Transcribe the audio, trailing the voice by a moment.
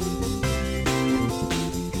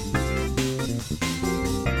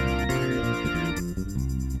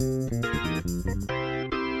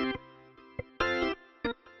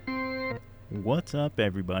What's up,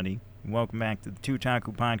 everybody? Welcome back to the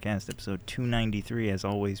Tutaku Podcast, episode 293. As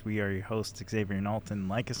always, we are your hosts, Xavier and Alton.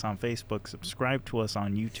 Like us on Facebook, subscribe to us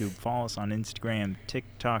on YouTube, follow us on Instagram,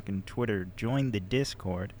 TikTok, and Twitter. Join the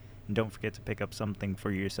Discord, and don't forget to pick up something for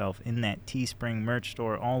yourself in that Teespring merch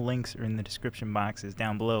store. All links are in the description boxes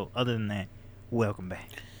down below. Other than that, welcome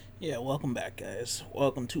back. Yeah, welcome back, guys.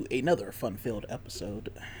 Welcome to another fun-filled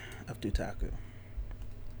episode of Tutaku.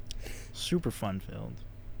 Super fun-filled.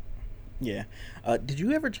 Yeah. Did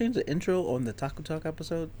you ever change the intro on the Taku Talk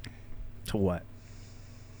episode? To what?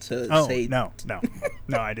 To say... No,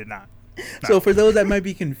 I did not. No. So for those that might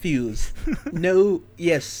be confused,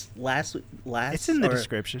 last it's in the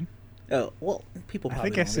description. Oh, well, people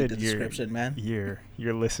probably don't read the description, man. You're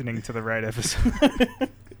listening to the right episode.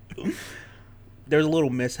 There's a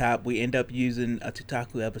little mishap. We end up using a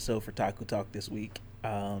Tutaku episode for Taku Talk this week.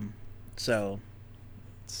 So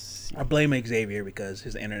I blame Xavier because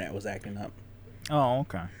his internet was acting up. Oh,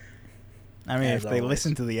 okay. I mean, As if they always.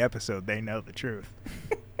 listen to the episode, they know the truth.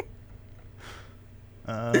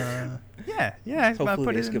 I Hopefully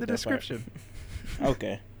put they it in skipped the that part. description.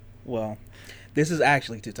 Okay. Well, this is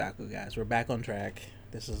actually Tutaku, guys. We're back on track.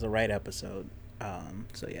 This is the right episode.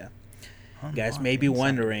 So yeah. Guys may be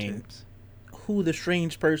wondering who the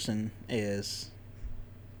strange person is.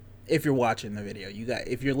 If you're watching the video,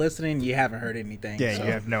 if you're listening, you haven't heard anything. Yeah, so.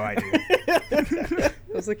 you have no idea. I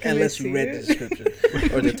was like, Unless you read the description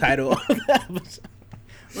or the title of the episode.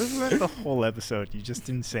 Wasn't that the whole episode? You just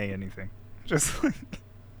didn't say anything. Just like...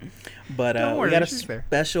 But Don't worry, we got a she's there.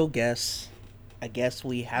 special guest. I guess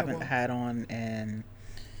we haven't had on in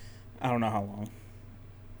I don't know how long.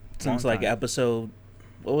 Since like episode,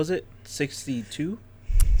 what was it? 62?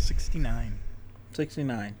 69.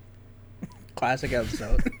 69. Classic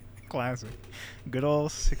episode. Classic. Good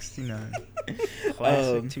old 69.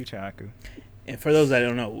 Classic Tutaku. And for those that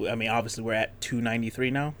don't know, I mean, obviously we're at 293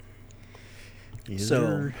 now.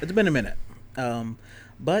 So it's been a minute.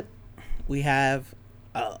 But we have,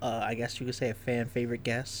 I guess you could say, a fan favorite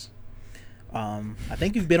guest. I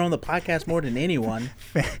think you've been on the podcast more than anyone.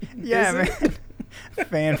 Yeah, man.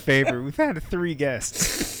 Fan favorite. We've had 3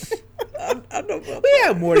 guests. I don't know. We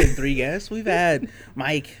have more than 3 guests. We've had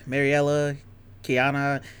Mike, Mariella,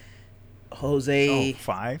 Kiana, Jose.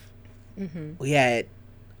 5? Mm-hmm. We had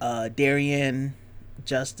Darian,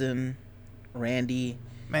 Justin, Randy.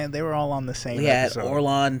 Man, they were all on the same We episode. had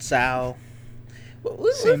Orlon, Sal.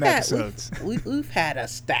 Same episodes. We've had a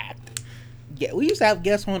stack. Yeah, we used to have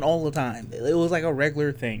guests on all the time. It was like a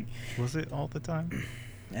regular thing. Was it all the time?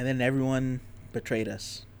 And then everyone betrayed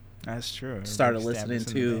us. That's true. Everybody Started stabbed listening us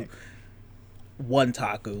in the to neck. one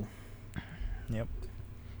Taku. Yep.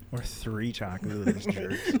 Or 3 Taku, those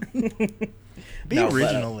jerks. Be No, but,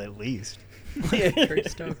 original at least.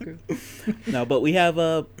 First Taku. No, but we have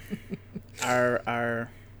our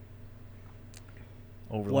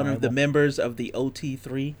one of the Overliable. members of the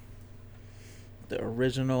OT3, the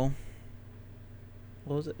original.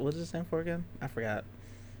 What was it? What does it stand for again? I forgot.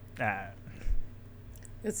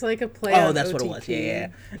 It's like a play Oh, on that's OTP, what it was. Yeah.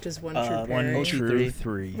 which is one Uh, true one pairing. OT3. True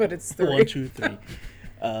 3. But it's 3. 1, 2, 3.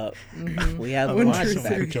 We have One Marshall true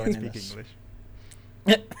back three. joining Speak us.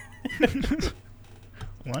 English.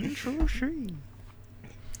 1 true 3.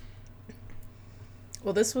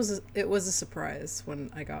 Well, it was a surprise when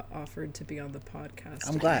I got offered to be on the podcast.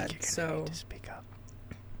 I'm glad. So To speak up.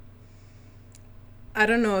 I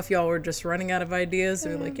don't know if y'all were just running out of ideas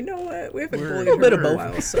or like, you know what, we haven't We're bullied a bit her of in a both.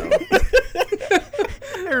 while, so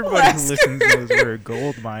Everybody who listens knows we're a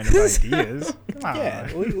gold mine of ideas. Come on.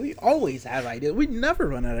 Yeah, we always have ideas. We never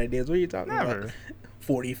run out of ideas. What are you talking Never. about?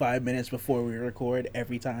 45 minutes before we record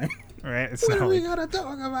every time. Right? It's What not are we like, gonna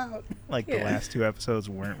talk about? the Yeah. last 2 episodes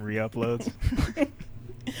weren't re-uploads.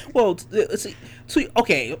 Well, see,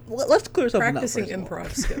 okay, let's clear something practicing up. first of all.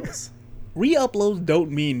 improv skills. Re-uploads don't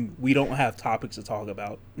mean we don't have topics to talk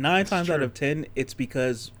about. 9 times out true. of 10, it's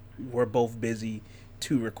because we're both busy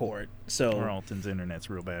to record. So Or Alton's internet's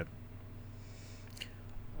real bad.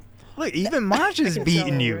 Look, even Maj is can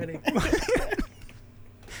beating tell you. already.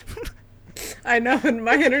 I know, and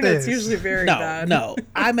my internet's This. usually very no, bad. no,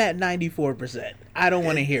 I'm at 94%. I don't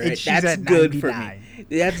want to hear And it. she's That's at good for 99.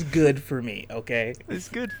 me. That's good for me. Okay. It's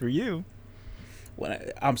good for you.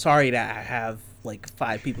 I'm sorry that I have like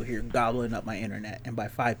 5 people here gobbling up my internet, and by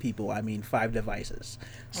 5 people I mean 5 devices.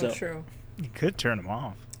 So true. You could turn them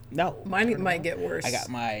off. no, Mine might get worse. I got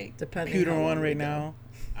my depending computer how on long we right go. now.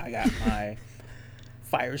 I got my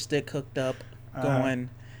Fire Stick hooked up, going.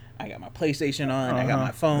 I got my PlayStation on. I got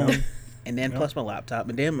my phone, Yep. and then Yep. plus my laptop,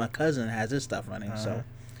 and then my cousin has his stuff running. So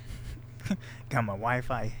Got my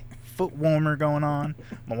Wi-Fi foot warmer going on.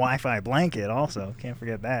 My Wi-Fi blanket also. Can't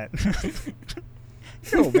forget that.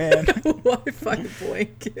 Oh, man. Wi-Fi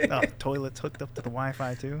blanket. Oh, toilet's hooked up to the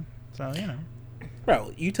Wi-Fi, too. So, you know.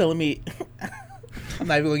 Bro, you telling me... I'm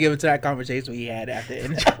not even going to get into that conversation we had after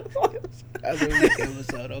the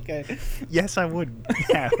episode, okay? Yes, I would.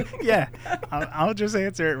 Yeah. I'll just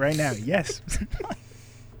answer it right now. Yes.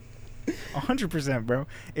 100%, bro.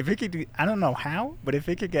 If it could do... I don't know how, but if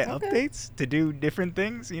it could get updates to do different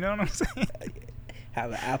things, you know what I'm saying?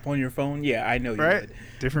 Have an app on your phone? Yeah, I know you Right? would.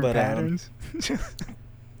 Different patterns.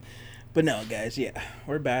 But no, guys, yeah.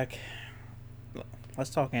 We're back. Let's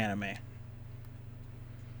talk anime.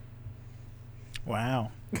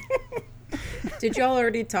 Wow. Did y'all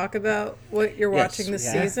already talk about what you're watching this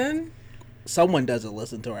season? Someone doesn't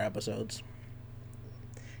listen to our episodes.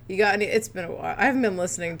 You got any? It's been a while. I haven't been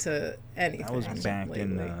listening to anything. I was back lately.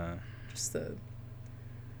 in just the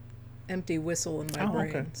empty whistle in my brain.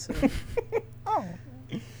 Okay. So.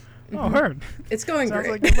 Heard. It's going Sounds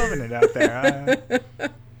great. like you're loving it out there.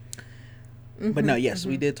 But no, yes,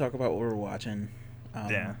 we did talk about what we're watching.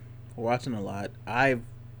 Yeah. We're watching a lot. I've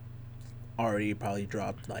already probably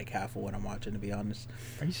dropped like half of what I'm watching, to be honest.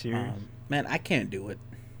 Are you serious? Man, I can't do it.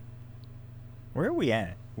 Where are we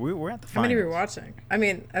at? We're at the finals. How many are we watching? I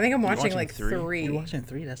mean, I think I'm watching like 3. You're watching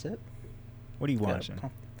 3, that's it? What are you watching?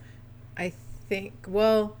 I think,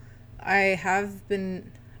 well, I have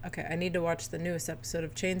been... Okay, I need to watch the newest episode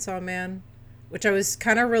of Chainsaw Man, which I was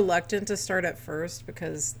kind of reluctant to start at first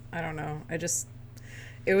because, I don't know,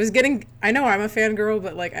 it was getting... I know I'm a fangirl,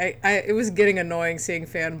 but, like, it was getting annoying seeing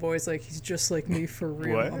fanboys like, he's just like me for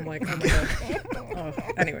real. What? I'm like, oh my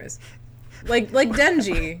god. Anyways. Like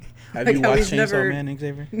Denji. Have like you watched Chainsaw Man,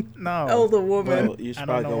 Xavier? No. Oh, the woman. Well, you should I don't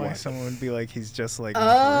probably know go why watch it. someone would be like, he's just like me for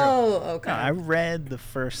Oh, real. okay. No, I read the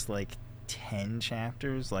first, like, 10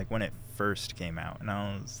 chapters, like, when it first came out, and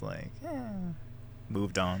I was like,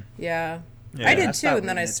 moved on. Yeah. Yeah. I did I too, stopped and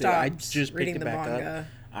then I reading it, too. stopped I just reading picked the it back up. manga.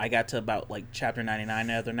 I got to about like chapter 99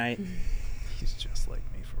 the other night. He's just like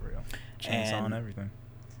me for real. Chainsaw and everything.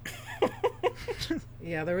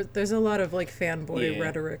 Yeah, there's a lot of like fanboy Yeah.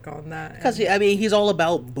 rhetoric on that. Because and- I mean, he's all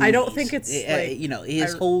about boobies. I don't think it's, like, you know,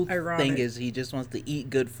 his whole ironic. thing is he just wants to eat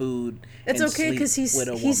good food. It's and okay because sleep with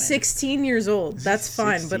a woman. he's 16 years old. That's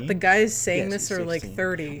fine. But 16? the guys saying Yes, this he's are like 16.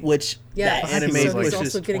 30. Which Yeah, that so anime he's he's pushes.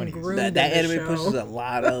 also getting 20s. groomed. That in the anime pushes show. a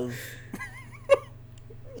lot of.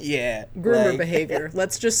 Yeah, Groomer like, behavior.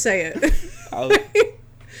 Let's just say it. Oh,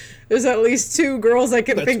 There's at least 2 girls I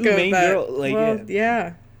can The think 2 of main that. girl- like, well,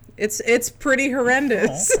 yeah. It's pretty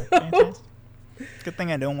horrendous. Oh, okay. Fantastic. Good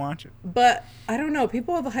thing I don't watch it. But I don't know.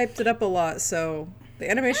 People have hyped it up a lot, so the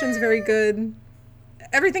animation's very good.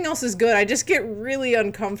 Everything else is good. I just get really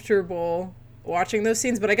uncomfortable watching those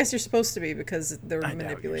scenes, but I guess you're supposed to be because they're I doubt you're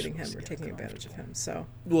manipulating him supposed or to get taking advantage of him. So,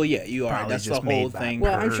 well, yeah, you are. Probably That's the just whole made by thing.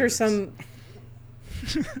 well, I'm sure Birds. some.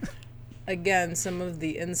 Again, some of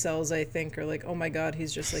the incels I think are like, "Oh my god,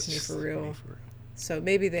 he's just like me for real." So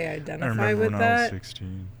maybe they I identify remember with when I was that.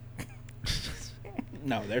 16.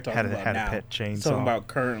 No, they're talking Had about a now. pet chainsaw. Talking about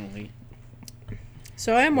currently.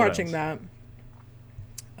 So I am What watching else?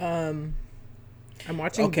 that. I'm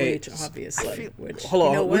watching Okay, Bleach, obviously. Which Hold on,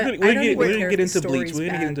 you know we're what? gonna, I we're don't gonna, even we're care gonna if get the into Bleach. story's We're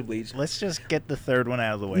gonna get bad. into Bleach. Let's just get the third one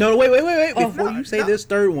out of the way. No, wait. Oh, Before you say no. this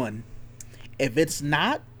third one, if it's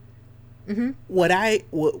not what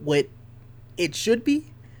it should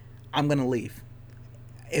be, I'm gonna leave.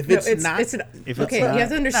 If No, it's not, it's an, If okay, it's not, you have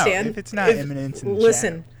to understand. No, if it's not imminent in the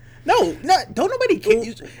Listen, no, don't nobody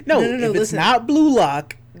care. No, No, if it's listen. not Blue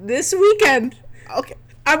Lock, this weekend, okay.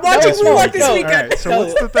 I'm watching it's Blue fine. Lock this No. weekend. Alright, so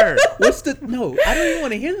what's the third? What's the no? I don't even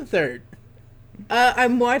want to hear the third.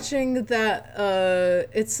 I'm watching that.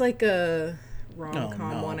 It's like a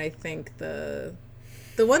rom-com no. one, I think. The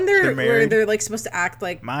one where married? they're like supposed to act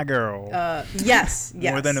like. My girl. Yes.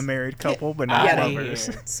 More than a married couple, but not outta lovers.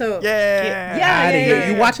 here. So Yeah. Outta here. yeah.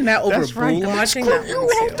 You watching that over That's right. Blue I'm Lock? watching that You one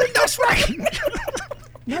don't too. think that's right?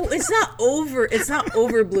 No, it's not over. It's not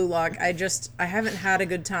over Blue Lock. I haven't had a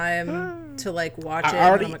good time to like watch it.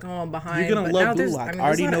 already- and I'm like, oh, I'm behind. you're gonna but love now Blue there's, Lock. I mean, I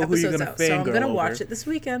already there's a lot know of who you're episodes gonna out, so I'm fangirl gonna over. watch it this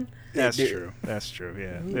weekend. That's There- true. That's true.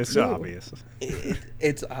 Yeah, it's No. obvious.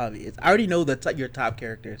 It's obvious. I already know your top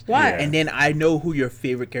characters. Why? Yeah. And then I know who your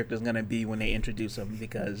favorite character is gonna be when they introduce them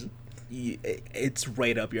because it's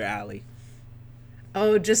right up your alley.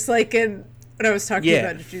 Oh, just like when I was talking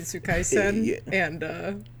Yeah. about Jujutsu Kaisen, Yeah. and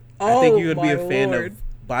I think you're gonna be a fan Lord. of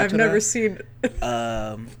I've Bachata. never seen.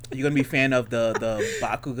 You're gonna be a fan of the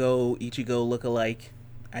Bakugo Ichigo lookalike,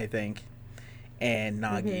 I think, and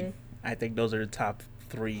Nagi. Mm-hmm. I think those are the top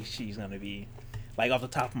 3 she's gonna be, like off the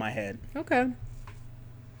top of my head. Okay,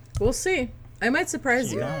 we'll see. I might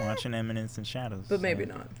surprise You you, know, watching Eminence and Shadows. but maybe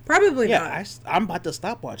not. Probably Yeah, not. I'm about to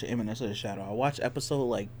stop watching Eminence of the Shadow. I watched episode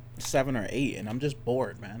like 7 or 8, and I'm just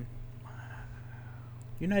bored, man.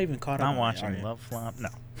 You're not even caught up. Not on watching it, are you? Love Flop. No.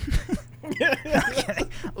 Okay.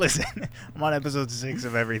 Listen, I'm on episode 6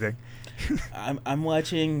 of everything. I'm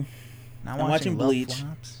watching. Not I'm watching Love Bleach.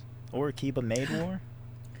 Flops or Akiba Maid War.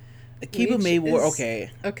 Akiba Bleach Maid War. is-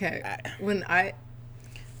 Okay, Okay. When I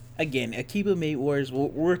again, Akiba Maid Wars.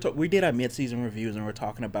 We did our mid-season reviews, and we're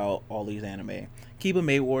talking about all these anime. Akiba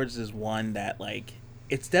Maid Wars is one that like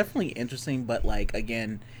it's definitely interesting, but like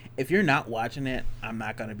again, if you're not watching it, I'm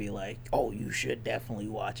not gonna be like, oh, you should definitely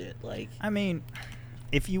watch it. Like, I mean,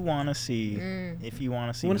 if you want to see,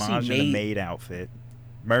 wanna see Maj in a maid- maid outfit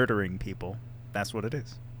murdering people, that's what it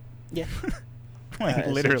is. yeah, Like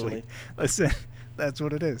literally, essentially. listen, that's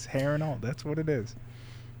what it is. Hair and all, that's what it is.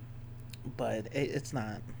 But it's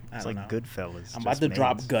not. I It's don't like know. Goodfellas. I'm about just to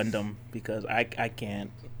drop maids. Gundam because I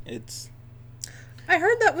can't. It's I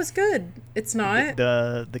heard that was good. It's not.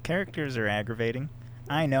 The characters are aggravating.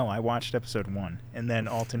 I know. I watched episode 1, and then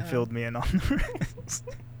Alton Oh. filled me in on the rest.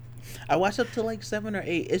 I watched up to like 7 or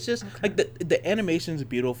 8. It's just like the animation's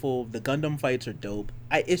beautiful. The Gundam fights are dope.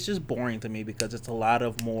 It's just boring to me because it's a lot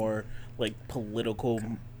of more like political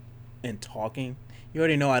and talking. You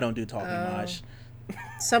already know I don't do talking much.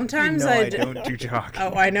 Sometimes You know I d- don't do talking.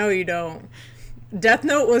 Oh, I know you don't. Death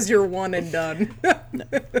Note was your one and done.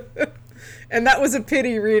 And that was a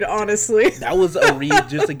pity read, honestly. That was a read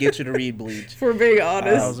just to get you to read Bleach. For being That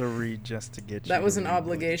was honest, a read just to get you. that was to an read Bleach.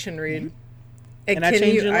 obligation read. And I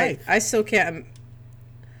changed your life. I still can't.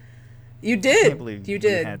 You I did. can't believe You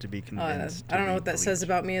did. had to be convinced. I don't know to what that read says Bleach.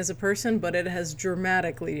 about me as a person, but it has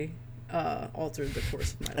dramatically altered the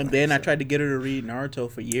course of my life. And then I so. tried to get her to read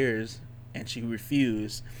Naruto for years, and she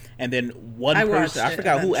refused. And then one I watched person, I it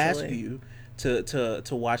forgot who asked eventually. you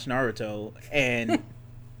to watch Naruto, and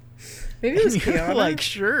Maybe it was You're Kiana. like,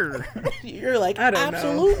 sure. you're like, I don't know.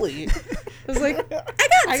 absolutely. I was like, I got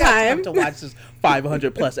I got time. time to watch this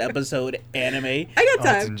 500 plus episode anime. I got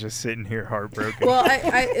Alton time. just sitting here heartbroken. Well,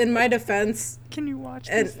 I in my defense, Can you watch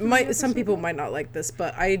and this? some people might not like this,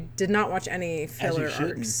 but I did not watch any filler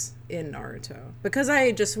shouldn't. arcs in Naruto because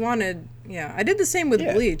I just wanted. Yeah, I did the same with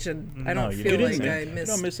Yeah. Bleach, and I No, don't you feel didn't. like I You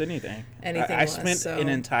missed. don't miss anything. anything I less, spent so- an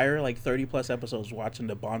entire like 30 plus episodes watching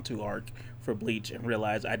the Bantu arc for Bleach and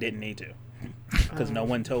realized I didn't need to because no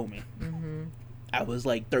one told me. Mm-hmm. I was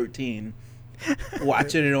like 13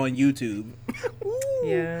 watching it on YouTube. Ooh,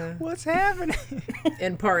 Yeah. What's happening?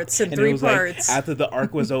 in parts, in And it three was parts. like after the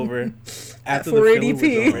arc was over, At after the filler was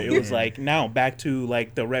 480p. over, it was Yeah. like now back to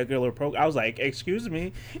like the regular program. I was like, excuse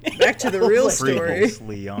me, Back to the I was real like, story.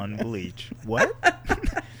 Previously on Bleach. What?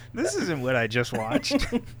 This isn't what I just watched.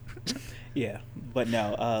 Yeah, but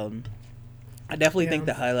no. I definitely think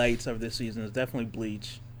Yeah. the highlights of this season is definitely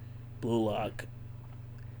Bleach, Blue Lock,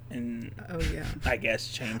 and Oh yeah. I guess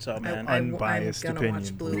Chainsaw Man. I'm Unbiased gonna opinion,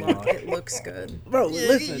 watch Blue Blue Lock. Lock. It looks good. Bro,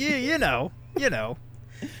 listen. You know.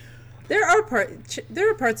 There are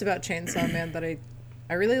parts about Chainsaw Man that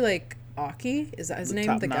I really like. Aki, is that his The name?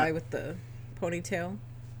 top The knot. guy with the ponytail.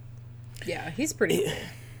 Yeah, he's pretty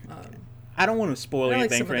cool. I don't want to spoil I like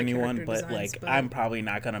anything some for of the anyone, character but designs, like but- I'm probably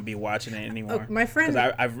not gonna be watching it anymore. Oh, my friend-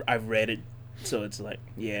 because I've read it, so it's like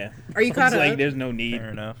yeah. Are you It's caught like up? there's no need. Fair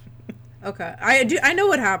enough. Okay, I know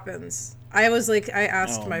what happens. I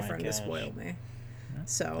asked Oh my my friend to gosh. spoil me. There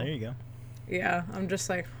So you go. yeah, I'm just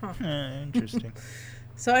like, huh. Interesting.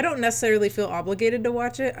 So I don't necessarily feel obligated to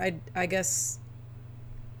watch it. I guess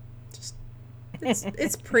just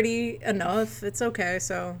it's pretty enough. It's okay.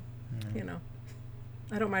 So you know,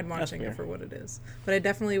 I don't mind watching fair. it for what it is. But I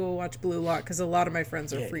definitely will watch Blue Lock because a lot of my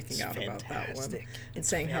friends are Yeah, freaking it's out about that one fantastic. and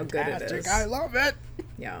saying how good it Fantastic. is. I love it.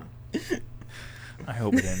 Yeah. I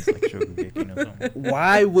hope it ends like Shokugeki no Soma.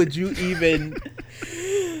 Why would you even?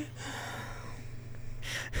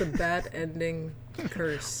 The bad ending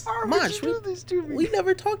curse. Maj, we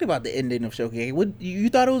never talked about the ending of Shokugeki. What you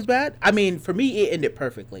thought it was bad? I mean, for me, it ended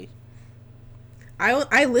perfectly.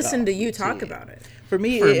 I listened to you talk see. about it. For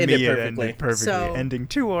me, For it ended me, it perfectly. ended perfectly. So- Ending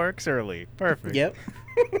 2 arcs early. Perfect. Yep.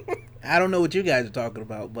 I don't know what you guys are talking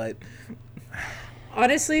about, but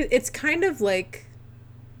Honestly, it's kind of like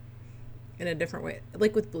in a different way.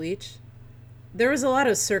 Like with Bleach, there was a lot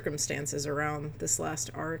of circumstances around this last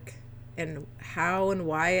arc and how and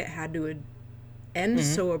why it had to end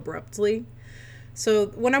so abruptly. So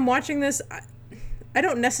when I'm watching this, I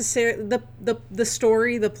don't necessarily the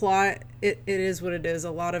story, the plot, it is what it is.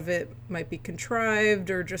 A lot of it might be contrived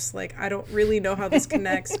or just like I don't really know how this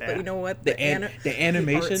connects, but you know what? the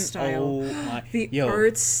animation. art style. Oh my! The Yo,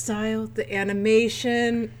 art style, the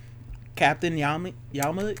animation. Captain Yama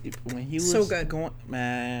when he was So good. going,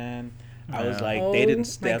 man. I was Yeah. like, Oh they didn't my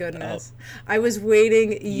step up. goodness! I was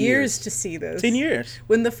waiting years Years. to see this. 10 years.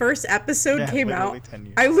 When the first episode Yeah, came literally out, 10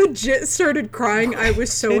 years. I legit started crying. I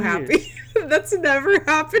was so 10 happy. That's never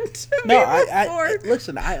happened to me No, before.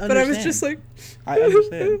 listen, I understand. but I was just like, I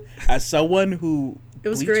understand. As someone who It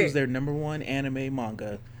was Bleach great. was their number one anime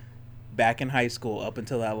manga back in high school up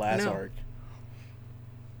until that last No. arc.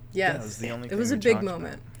 yes, That was the only it thing was we a big talked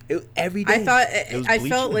moment. Every day. I thought was I Bleach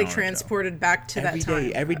felt and like Naruto. transported back to every that time.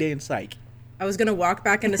 day, every day in psych. I was gonna walk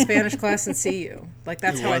back into Spanish class and see you. Like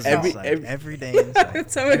that's It how I was felt. in psych. Every- Every day in psych.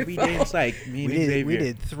 That's how Every I day in felt. psych. Me and we Xavier.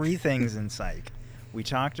 did 3 things in psych. We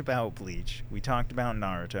talked about Bleach, we talked about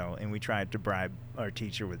Naruto, and we tried to bribe our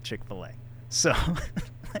teacher with Chick-fil-A. So,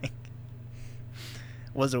 like,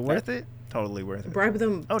 was it worth it? Totally worth it. Bribe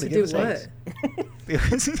them Oh, to to do give us what?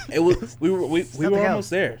 eggs. It was. We were Nothing almost else.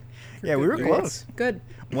 there. Yeah, we were Good. close. Good.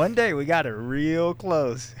 One day we got it real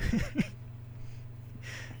close.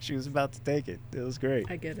 She was about to take it. It was great.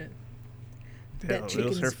 I get it. Yeah, that it was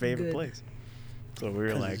chicken's her favorite good. place. So we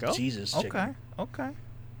were 'Cause like, it's oh, Jesus okay, chicken. okay.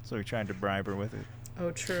 So we tried to bribe her with it. Oh,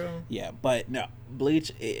 true. Yeah, but no,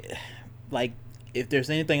 Bleach. Like, if there's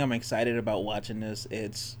anything I'm excited about watching this,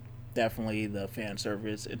 it's definitely the fan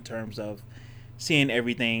service in terms of seeing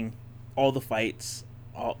everything, all the fights,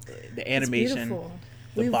 all the It's animation. beautiful.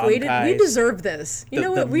 the We've waited. We bankais, deserve this. You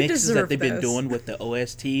know the what? We mixes deserve that they've been this. doing with the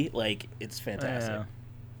OST, like it's fantastic. Yeah.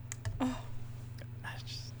 Oh,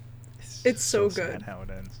 It's, It's so sad good. how it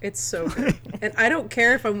ends. it's so good. And I don't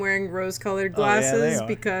care if I'm wearing rose-colored Oh, yeah, they glasses are.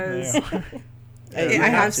 because They are. Hey, you I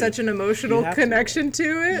have to. such an emotional You have to. connection to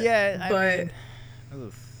it. Yeah, but I mean,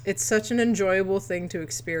 oof. it's such an enjoyable thing to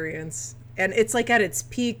experience, and it's like at its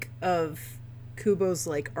peak of Kubo's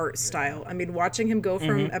like art style. I mean, watching him go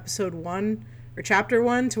from episode 1 or chapter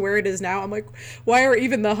 1 to where it is now, I'm like, why are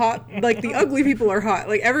even the ugly people are hot?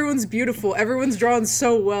 Like, everyone's beautiful, everyone's drawn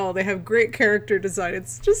so well, they have great character design,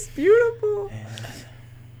 it's just beautiful. Man,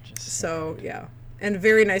 just So yeah, and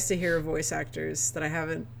very nice to hear voice actors that I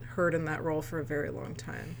haven't heard in that role for a very long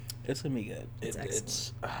time. It's gonna be good. It's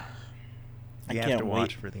It's. you I have can't to wait.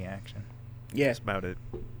 watch for the action. Yeah, That's about it.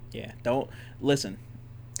 yeah. Don't listen.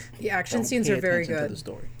 The action Don't scenes pay are very attention to good. the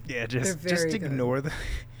story. Yeah, They're just very good. ignore the.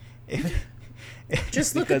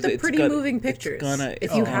 Just look at Because the it's pretty gonna- moving it's pictures gonna-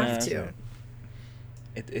 if oh, you yeah. have to.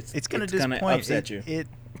 It's gonna disappoint. upset you.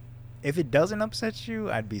 If it doesn't upset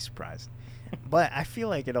you, I'd be surprised. But I feel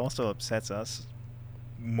like it also upsets us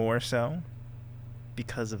more so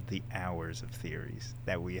because of the hours of theories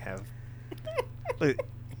that we have. Look,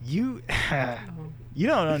 you you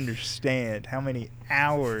don't understand how many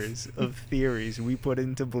hours of theories we put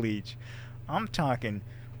into Bleach. I'm talking.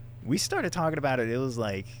 We started talking about it. It was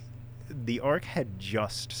like the arc had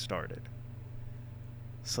just started.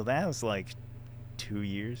 So that was like 2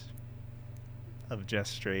 years of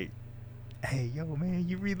just straight. Hey, yo, man,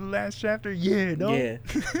 you read the last chapter? Yeah, no. Yeah.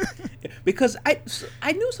 Because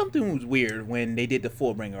I knew something was weird when they did the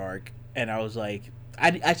Fullbringer arc, and I was like,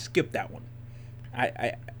 I skipped that one.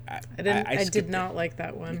 I I skipped did it not like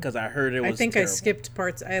that one. because I heard it was. I think terrible. I skipped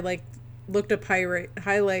parts. I like looked up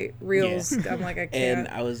highlight reels. Yeah. I'm like, I can't. And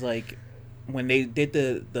I was like, when they did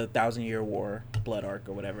the 1,000-year war blood arc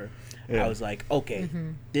or whatever, Yeah. I was like, okay,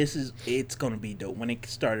 Mm-hmm. it's gonna be dope when it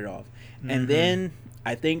started off. Mhm. And then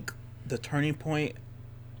I think the turning point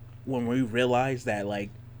when we realized that, like,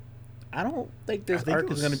 I don't think this I think arc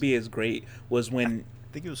it is gonna was- be as great was when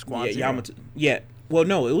I think it was Squad yeah, Zero. Yamato. Yeah, well,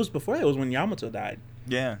 no, it was before that. It was when Yamato died.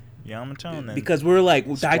 Yeah, Yamato and then Because we were like,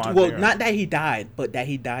 died to, Squad well, Zero. not that he died, but that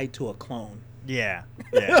he died to a clone. yeah,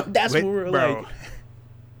 yeah. That's what we were bro. like.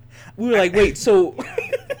 We were like, wait, so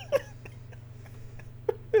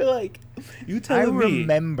we're like, you I telling me?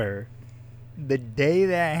 remember the day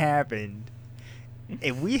that happened,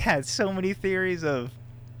 and we had so many theories of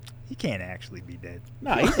he can't actually be dead.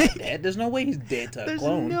 No, he's not dead. There's no way he's dead to a There's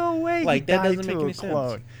clone. no way Like, he that died doesn't to make a any sense.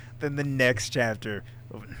 clone. Then the next chapter,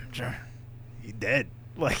 he dead.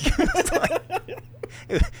 Like, it's like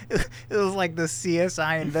it was like the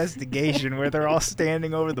CSI investigation where they're all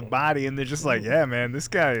standing over the body and they're just like, yeah, man, this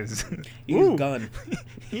guy is He's Ooh. gone.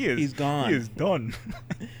 He is He's gone. He is done.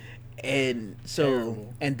 And so,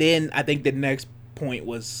 Terrible. and then I think the next point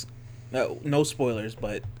was, no spoilers,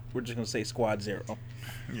 but we're just gonna say Squad Zero.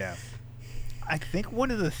 Yeah. I think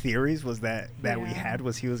one of the theories was that we Yeah. had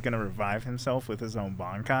was he was going to revive himself with his own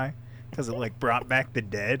Bankai because it like brought back the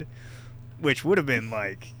dead, which would have been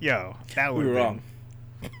like, yo, that We would were have wrong.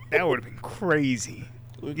 been that would have been crazy.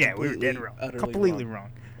 We were Yeah, we were dead completely, wrong. utterly Completely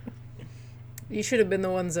wrong. You should have been the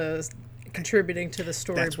ones contributing to the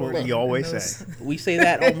story. That's what we always say. We say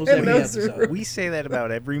that almost every episode. We say that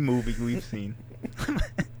about every movie we've seen.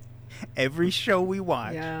 Every show we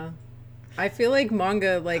watch. Yeah. I feel like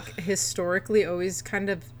manga, like, historically always kind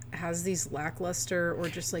of has these lackluster or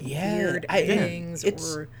just, like, weird endings,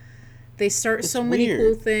 or they start so many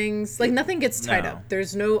cool things. Like, nothing gets tied up.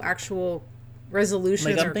 There's no actual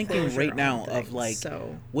resolution. Like, I'm thinking right now of, like,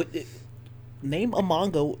 name a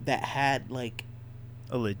manga that had, like,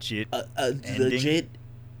 a legit legit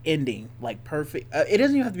ending, like perfect. It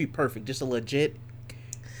doesn't even have to be perfect, just a legit,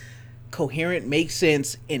 coherent, make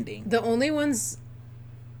sense ending. The only ones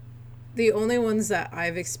that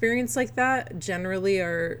I've experienced like that generally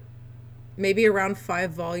are maybe around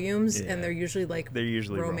 5 volumes, and they're usually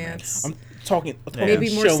romance. I'm talking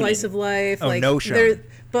maybe more shonen. Slice of life. Oh, like, no shonen.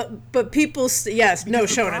 But people, yes, no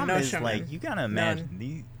shonen, no shonen. Like, you gotta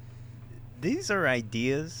imagine these are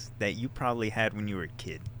ideas that you probably had when you were a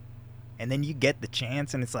kid, and then you get the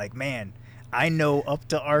chance, and it's like, man, I know up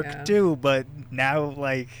to arc 2, but now,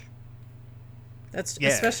 like, that's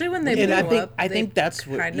especially when they blow up. I think that's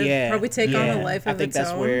what probably take on a life of its own. I think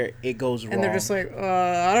that's where it goes wrong. And they're just like,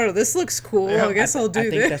 I don't know, this looks cool. I guess I'll do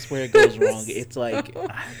this. I think that's where it goes wrong. It's like,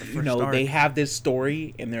 they have this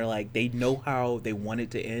story, and they're like, they know how they want it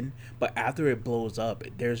to end, but after it blows up,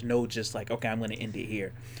 there's no just like, okay, I'm going to end it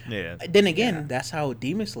here. Yeah. Then again, that's how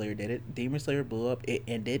Demon Slayer did it. Demon Slayer blew up, it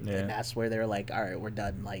ended, and that's where they're like, all right, we're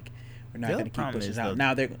done. Like, we're not going to keep pushing out.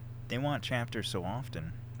 Now they want chapters so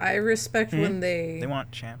often. I respect when they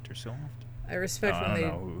want chapters so often. I respect when they. I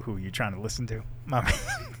don't know who you're trying to listen to.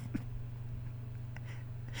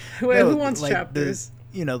 Who wants chapters?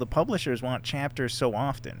 The publishers want chapters so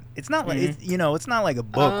often. It's not like it's not like a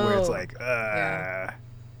book where it's like,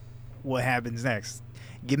 what happens next?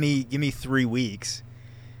 Give me 3 weeks,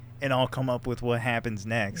 and I'll come up with what happens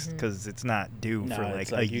next, because it's not due for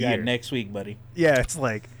like a year. You got next week, buddy. Yeah, it's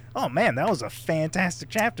like, oh man, that was a fantastic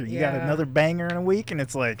chapter. You got another banger in a week, and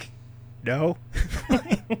it's like, no.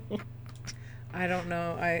 I don't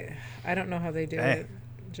know. I don't know how they do it.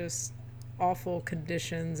 Just awful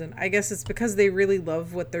conditions, and I guess it's because they really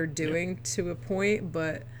love what they're doing to a point.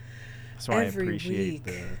 But so I appreciate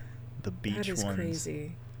the beach ones. That is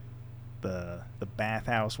crazy. The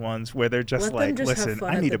bathhouse ones where they're just listen,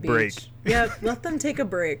 I need a beach. break. Yeah, let them take a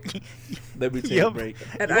break. Let me take a break.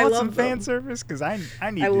 And I love some fan service because I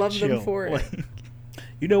need to love chill. them for it.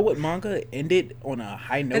 You know what, manga ended on a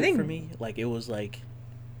high note for me. Like, it was like,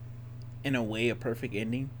 in a way, a perfect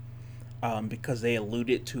ending, because they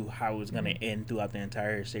alluded to how it was going to end throughout the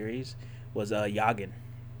entire series. Was Yagen.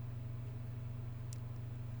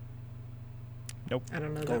 Nope. I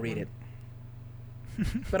don't know. Go read it.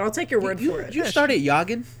 But I'll take your word for it. You started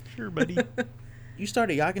Yagen? Sure, buddy. You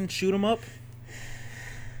started Yagen, shoot 'em up?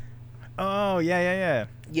 Oh, yeah.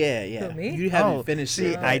 Yeah. Who, me? You haven't finished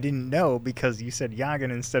it. I didn't know because you said Yagen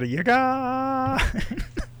instead of Yaga.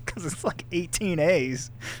 Because it's like 18 A's.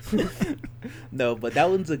 No, but that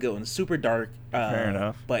one's a good one. Super dark. Fair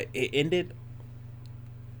enough. But it ended,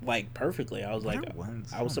 like, perfectly. I was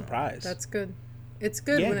I was surprised. That's good. It's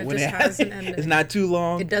good when it has an ending. It's not too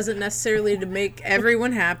long. It doesn't necessarily to make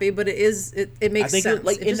everyone happy, but it makes sense.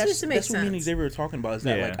 It just needs to make sense. That's what me and Xavier were talking about. Is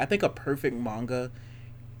that like, I think a perfect manga,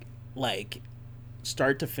 like,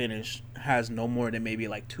 start to finish, has no more than maybe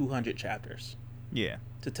like 200 chapters. Yeah.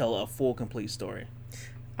 To tell a full, complete story.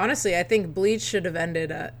 Honestly, I think Bleach should have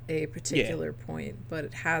ended at a particular point, but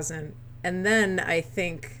it hasn't. And then I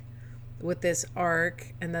think with this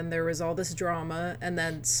arc, and then there was all this drama, and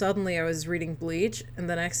then suddenly I was reading Bleach, and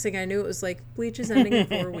the next thing I knew, it was like, Bleach is ending in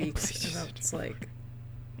 4 weeks. And it's like...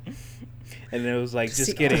 And it was like,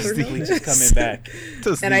 just kidding, Bleach is coming back.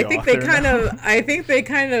 And I think they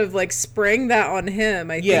kind of like sprang that on him.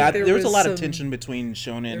 There was a lot of tension between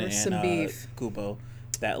Shonen and Kubo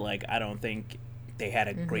that, like, I don't think they had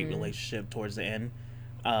a great relationship towards the end,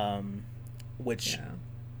 which... Yeah.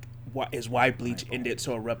 Is why Bleach ended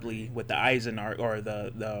so abruptly with the Aizen arc, or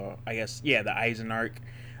the Aizen arc,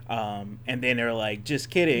 and then they're like, just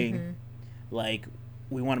kidding, like,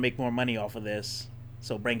 we want to make more money off of this,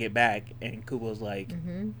 so bring it back. And Kubo's like,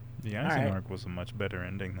 the Aizen arc was a much better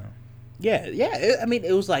ending though. Yeah.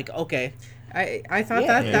 It was like, okay. I thought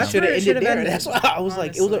that should have ended there. That's why I was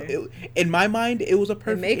honestly. Like, it was in my mind, it was a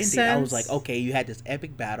perfect ending. Sense. I was like, okay, you had this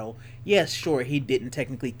epic battle. Yes, sure, he didn't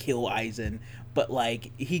technically kill Aizen, but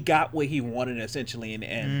like, he got what he wanted essentially in the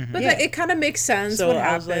end. But it kind of makes sense. So what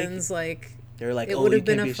happens, like they're like, it would have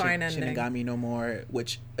been a fine ending. Shinigami no more.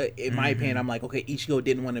 Which, in my opinion, I'm like, okay, Ichigo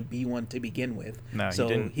didn't want to be one to begin with, so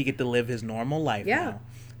he get to live his normal life now.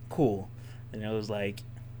 Cool. And it was like,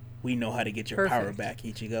 we know how to get your power back,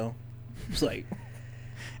 Ichigo. It's like,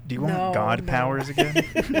 Do you want No, God no. powers again?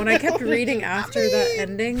 When I kept reading after that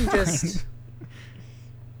ending, just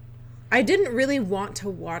I didn't really want to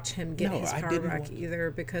watch him get No, his I power didn't back want to.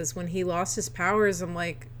 either, because when he lost his powers, I'm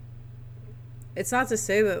like, it's not to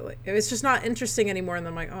say that like, it's just not interesting anymore. And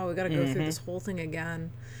I'm like, oh, we got to go through this whole thing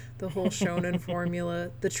again, the whole shonen formula,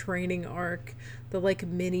 the training arc, the like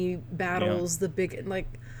mini battles, the big like,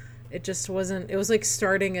 it just wasn't. It was like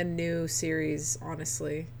starting a new series,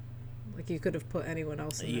 honestly. Like you could have put anyone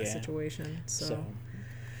else in that situation. So,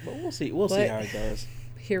 but we'll see. We'll see how it goes.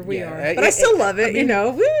 Here we Yeah, are. But I still love it, I mean, you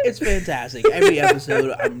know. Woo! It's fantastic. Every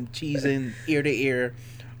episode, I'm cheesing ear to ear,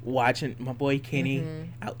 watching my boy Kenny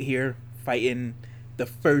out here fighting the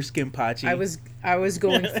first Kenpachi. I was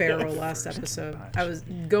going feral last episode. I was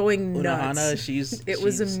going nuts. Unohana, it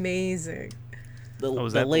was amazing. The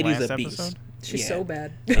Was that the lady's last a beast. episode? She's Yeah. so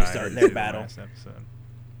bad. They I start didn't their see the battle. last episode.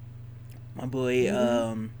 My boy,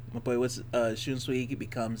 was Shunsui. He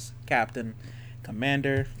becomes captain,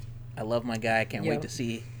 commander. I love my guy. I can't wait to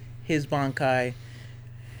see his Bankai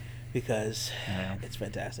because it's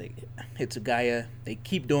fantastic. Hitsugaya, they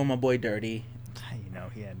keep doing my boy dirty. You know,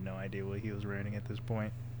 he had no idea what he was writing at this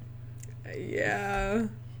point. Yeah.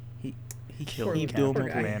 He Killed keep the doing Captain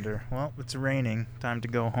my boy. Commander. Well, it's raining. Time to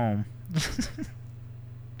go home.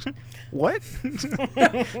 What?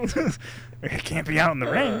 I can't be out in the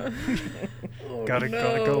rain. gotta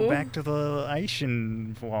go back to the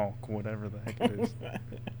Eischen walk, whatever the heck it is.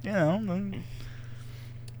 You know,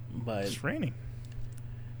 But it's raining.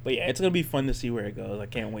 yeah, it's gonna be fun to see where it goes. I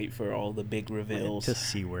can't wait for all the big reveals. To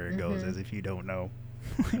see where it goes, as if you don't know.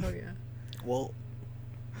 Oh yeah. Well,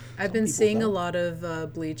 I've been people seeing a don't. lot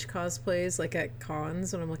of Bleach cosplays, like at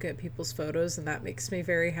cons when I'm looking at people's photos, and that makes me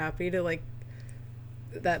very happy to like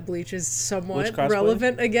that Bleach is somewhat Which cosplays?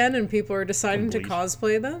 relevant again, and people are deciding to Bleach.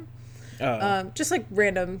 cosplay them. Just like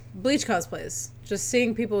random Bleach cosplays. Just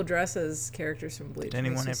seeing people dress as characters from Bleach. Did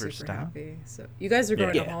anyone makes me ever super stop? happy. So you guys are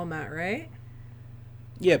going Yeah. to Hall Mat, right?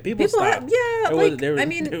 yeah, people stopped. Yeah, like I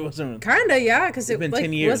mean, there wasn't kinda, yeah, because it been like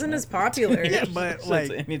 10 years, wasn't man. as popular. Yeah, but since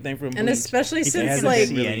like, anything from And Bleach. especially It since hasn't like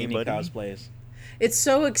been really any anybody. cosplays. it's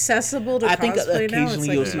so accessible to I think cosplay now. It's occasionally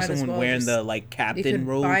like you'll you see might as someone well wearing just- the like you captain could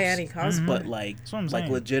robes, buy any cosplay. but like That's what I'm like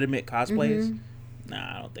saying. legitimate cosplays.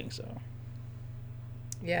 Nah, I don't think so.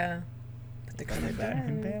 Yeah. But they're coming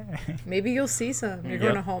back. back. Maybe you'll see some. You're Yep.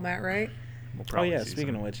 going to Hall Mat, right? We'll Oh probably yeah, see speaking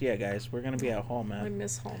some. of which, yeah, guys, we're gonna be at Hall I Mat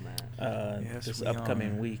miss Hall Mat. Yes, this we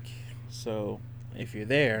upcoming are. week. So if you're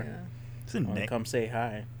there, Yeah. It's, come say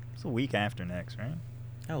hi. it's a week after next, right?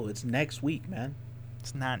 Oh, it's next week, man.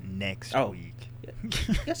 It's not next Oh. week.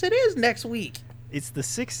 Yes, it is next week. It's the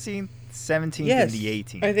 16th, 17th, Yes. and the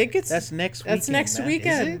 18th. I think it's That's next week. that's next Is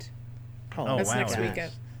weekend. it? Oh, That's wow, next it is.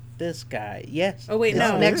 weekend. This guy, yes. Oh, wait, This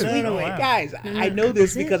no. is next No, week. no, wait. Guys, No, I no. know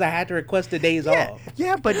this Is it? because I had to request the days Yeah, off.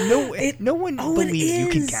 yeah, but no one Oh, it believes you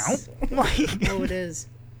can is. count. Like, Oh, it is.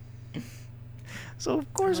 so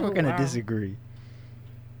of course Oh, we're gonna wow. disagree.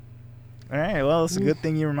 All right, well, it's a good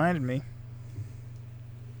thing you reminded me.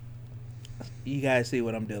 You guys see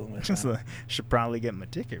what I'm dealing with. Just now. should probably get my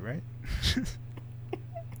ticket, right?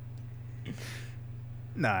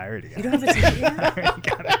 Nah, I already got You don't have a ticket yet? I already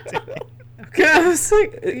got a ticket. Okay, I was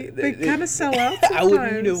like, they kind of sell out sometimes. I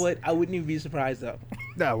wouldn't. You know what? I wouldn't even be surprised though.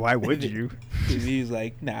 No, why would you? If he was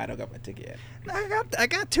like, "Nah, I don't got my ticket yet." I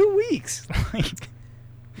got 2 weeks. Like,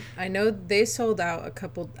 I know they sold out a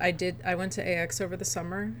couple. I went to AX over the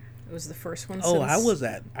summer. It was the first one. Oh, since how was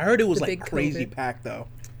that? I heard it was the like big crazy COVID. packed though.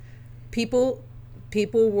 People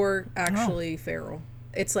were actually feral.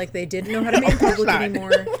 It's like they didn't know how to be in public not.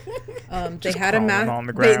 anymore. They Just had a crawling mask. on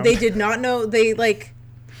the ground. They did not know. They like.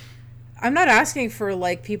 I'm not asking for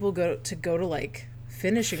like people go to like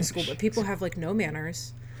finishing school, but people have like no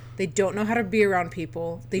manners. They don't know how to be around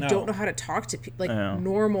people. They No. don't know how to talk to people. Like Yeah.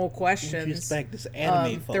 normal What do questions. you expect this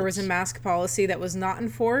anime folks? There was a mask policy that was not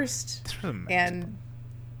enforced. this was a mess. And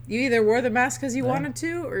you either wore the mask because you wanted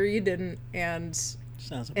to or you didn't, and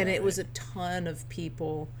Sounds about it was a right. ton of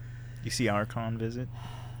people. You see Archon visit?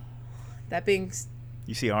 That being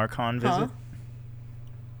You see Archon visit? Huh?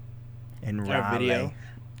 In Our Raleigh. video.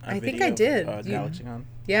 I think I did. You- GalaxyCon.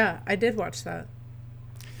 yeah, I did watch that.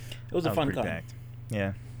 It was a That fun pretty con. packed.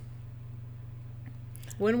 Yeah.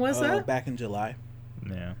 When was that? Back in July.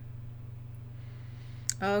 Yeah.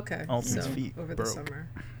 Oh, okay. Alton's So, feet over broke. the summer.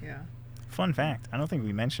 Yeah. Fun fact. I don't think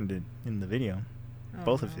we mentioned it in the video. Oh,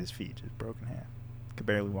 Both of no. his feet just broke in half. Could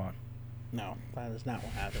barely walk. No, that is not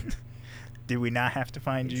what happened. Did we not have to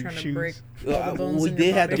find You're you trying to shoes? break all the bones we in did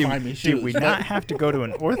your have to body. find me shoes. Did we but- not have to go to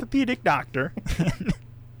an orthopedic doctor?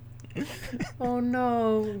 Oh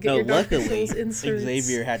no! Get No, your Dr. luckily Scholl's inserts.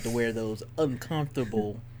 Xavier had to wear those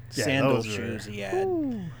uncomfortable sandal shoes he had.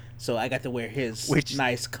 Ooh. So I got to wear his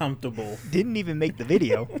nice, comfortable. Didn't even make the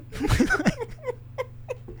video.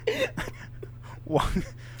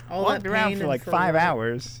 Walked around for like 5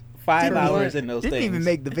 hours. 5 hours in those Didn't things. Didn't even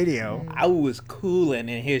make the video. I was cooling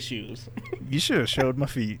in his shoes. You should have showed my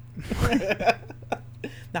feet.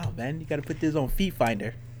 Nah, man, you got to put this on Feet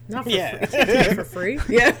Finder. Not for free. You can't do that for free.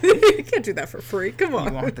 Yeah, you can't do that for free. Come on.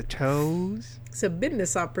 You want the toes? It's a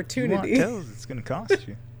business opportunity. You want toes? It's gonna cost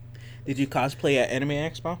you. Did you cosplay at Anime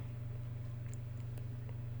Expo?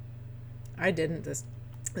 I didn't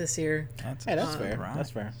this year. That's fair. Right.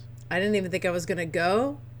 That's fair. I didn't even think I was gonna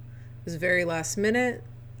go. It was very last minute.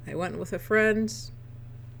 I went with a friend,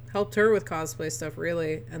 helped her with cosplay stuff,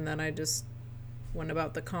 really, and then I just went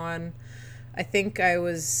about the con. I think I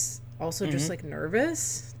was also just like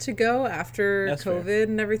nervous to go after COVID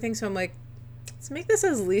and everything, so I'm like, let's make this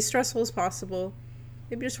as least stressful as possible.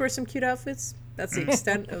 Maybe just wear some cute outfits. That's the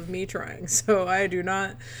extent of me trying. So I do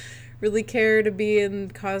not really care to be in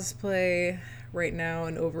cosplay right now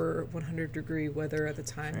in over 100-degree weather at the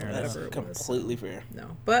time, or whatever it was. Completely fair.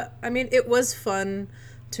 No, but I mean, it was fun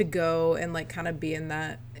to go and like kind of be in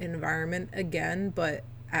that environment again. But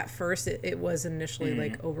at first, it was initially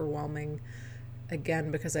like overwhelming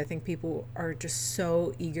again, because I think people are just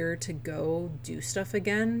so eager to go do stuff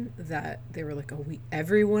again that they were like, oh,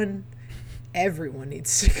 everyone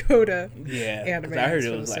needs to go to Anime. I heard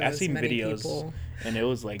it was like, I've seen videos and it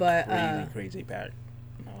was like crazy packed.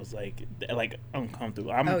 And I was like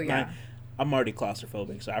uncomfortable. I'm already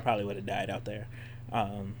claustrophobic, so I probably would have died out there.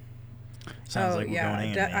 Sounds like we're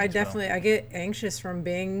going I definitely I get anxious from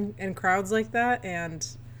being in crowds like that, and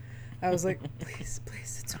I was like, please,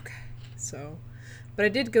 it's okay. So, but I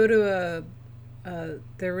did go to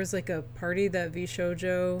there was like a party that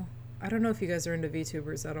VShojo. I don't know if you guys are into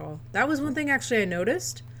VTubers at all. That was one thing actually I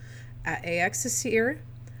noticed at AX this year.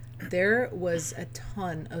 There was a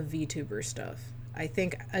ton of VTuber stuff. I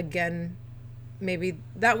think, again, maybe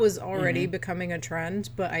that was already becoming a trend,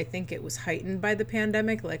 but I think it was heightened by the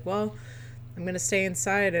pandemic. Like, well, I'm going to stay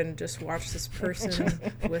inside and just watch this person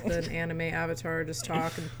with an anime avatar just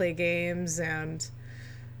talk and play games. And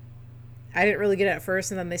I didn't really get it at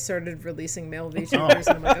first, and then they started releasing male VTubers,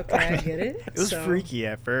 and I'm like, okay, I get it. It was freaky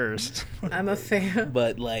at first. I'm a fan.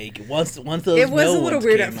 But, like, once those it was a little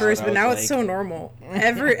weird at first, out, but now it's so normal.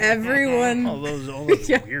 Everyone... all those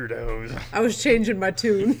weirdos. I was changing my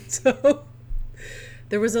tune, so...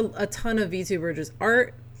 There was a ton of VTuber just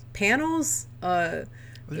art, panels,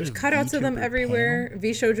 there's cutouts of them everywhere.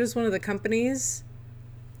 VShojo's one of the companies.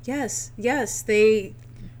 Yes, they...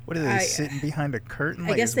 What are they, sitting behind a curtain?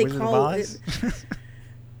 I guess they call it...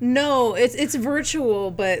 No, it's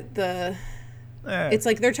virtual, but it's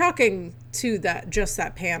like they're talking to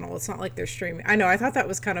that panel. It's not like they're streaming. I know, I thought that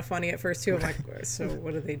was kind of funny at first, too. I'm like, so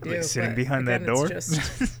what do they do? Like sitting behind that door?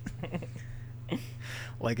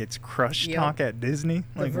 Like it's Crush Talk at Disney?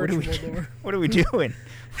 Like, what are we doing?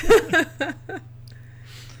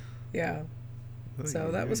 Yeah.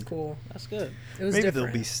 So that was cool. That's good. It was Maybe different.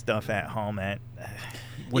 There'll be stuff at home that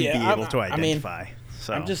wouldn't be able to identify.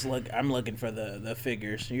 So I'm looking for the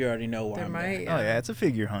figures. You already know where I'm at. Oh yeah, it's a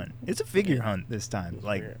figure hunt. It's a figure hunt this time.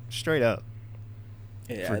 Like straight up.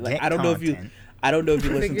 Yeah, like, I don't know if you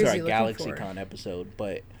listened to our GalaxyCon episode,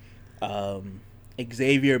 but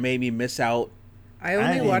Xavier made me miss out. I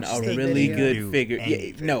only watched a really good figure.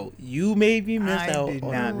 Yeah, no, you made me miss out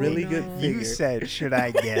on a really good figure. You said, "Should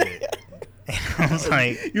I get it?" And I was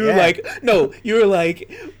like, "You were like, no." You were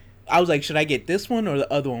like, I was like, "Should I get this one or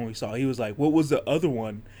the other one we saw?" He was like, "What was the other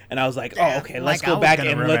one?" And I was like, "Oh, okay, let's go back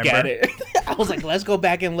and look at it." I was like, "Let's go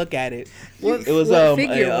back and look at it." What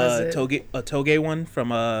figure was it? A Toge one from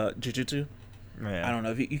Jujutsu. Yeah. I don't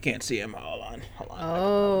know if you can't see him. Hold on.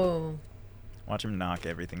 Oh. Watch him knock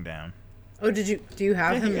everything down. Oh, do you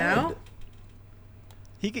have him now?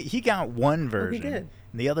 He got one version. He did.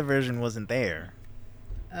 And the other version wasn't there.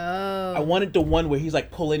 Oh. I wanted the one where he's like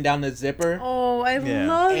pulling down the zipper. Oh, I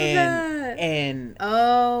love that. And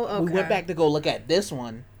okay. We went back to go look at this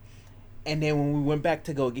one. And then when we went back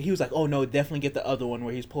to go, he was like, "Oh no, definitely get the other one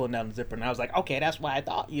where he's pulling down the zipper." And I was like, "Okay, that's what I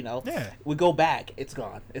thought." Yeah. We go back, it's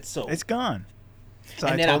gone. It's gone. So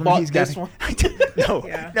and then I bought this one.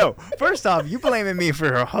 No. First off, you blaming me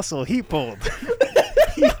for a hustle he pulled.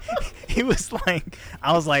 he was like,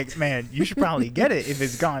 I was like, man, you should probably get it if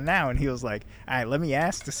it's gone now. And he was like, all right, let me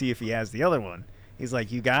ask to see if he has the other one. He's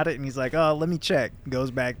like, you got it? And he's like, oh, let me check.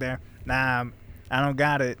 Goes back there. Nah, I don't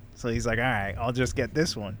got it. So he's like, all right, I'll just get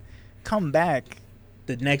this one. Come back.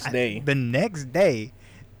 The next day.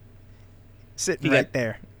 Sitting right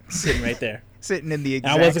there. Sitting in the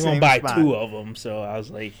exact I wasn't going to buy spot. 2 of them, so I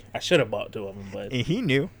was like, I should have bought 2 of them, but and he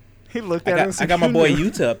knew. He looked at us. I got my boy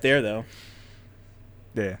Yuta up there though.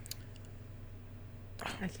 Yeah.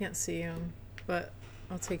 I can't see him, but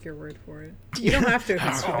I'll take your word for it. You don't have to if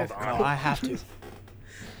it's too difficult. No, I have to.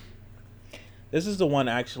 This is the one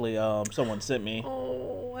actually someone sent me.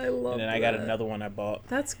 Oh, I love it. And then I got another one I bought.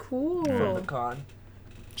 That's cool. From the con.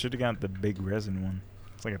 Should have got the big resin one.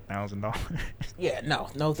 It's like $1,000. Yeah,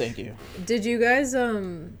 no, thank you. Did you guys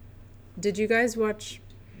watch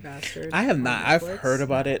Bastard? I have on not. I've Netflix? heard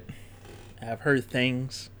about it. I've heard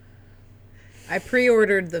things. I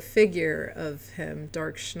pre-ordered the figure of him,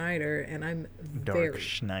 Dark Schneider, and I'm very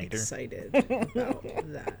excited about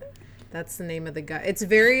that. That's the name of the guy. It's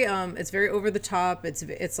very over the top.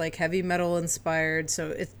 It's like heavy metal inspired.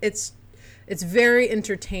 So it's very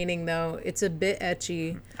entertaining though. It's a bit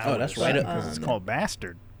ecchi. Oh, that's right up. Because it's called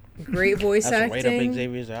Bastard. Great voice that's acting. right up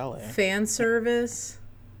Xavier's alley. Fan service.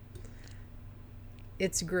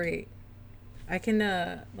 It's great. I can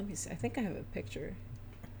let me see. I think I have a picture.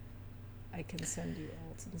 I can send you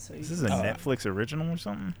Alton so you. This is a Netflix original or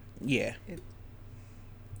something? Yeah.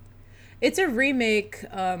 It's a remake.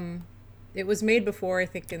 It was made before, I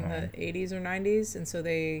think, in the 80s or 90s, and so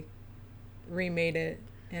they remade it,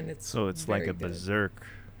 and it's like a good. Berserk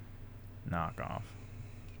knockoff.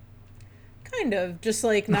 Kind of, just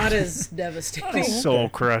like not as devastating. Soul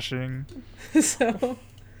crushing. So,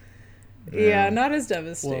 yeah, not as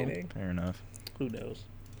devastating. Well, fair enough. Who knows?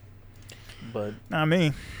 But not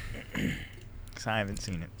me, because I haven't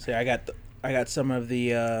seen it. See, I got some of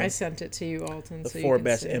the. I sent it to you, Alton. The so 4 you can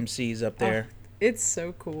best see. MCs up there. Oh, it's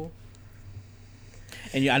so cool.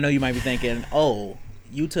 And I know you might be thinking, oh,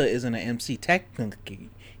 Yuta isn't an MC. Technically,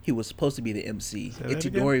 he was supposed to be the MC.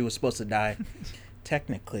 Itadori was supposed to die.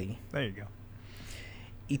 Technically. There you go.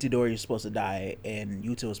 Itadori was supposed to die, and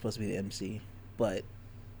Yuta was supposed to be the MC. But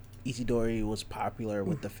Itadori was popular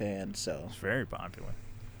with the fans, so. It's very popular.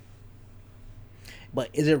 But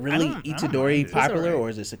is it really Itadori popular, or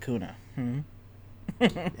is it Sukuna?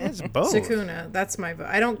 It's both. Sukuna, that's my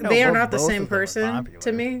vote. They are not the same person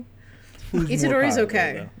to me. Itadori's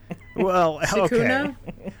okay. Well, Sukuna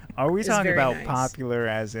okay. Are we talking about nice. popular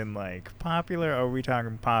as in like popular, or are we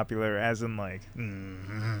talking popular as in like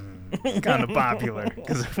kind of popular?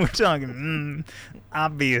 Because if we're talking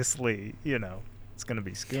obviously, it's gonna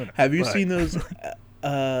be Sukuna. Have you seen those?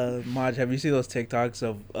 Maj, have you seen those TikToks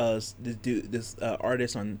of this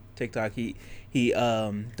artist on TikTok? He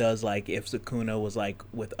does like if Sukuna was like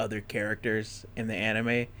with other characters in the anime,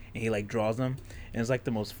 and he like draws them, and it's like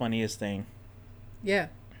the most funniest thing. Yeah.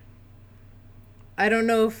 I don't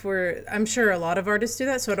know if I'm sure a lot of artists do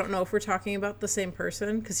that, so I don't know if we're talking about the same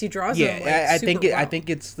person because he draws them. Like, I think super I well. think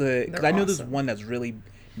it's the because I know there's one that's really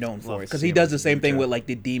known for it because he seeing does the same thing with like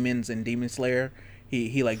the demons and Demon Slayer.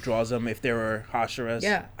 He like draws them if there were Hashiras.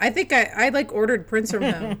 Yeah, I think I like ordered prints from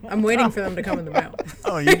him. I'm waiting for them to come in the mail.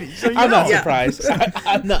 Oh, I'm not surprised.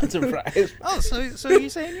 I'm not surprised. Oh, so you're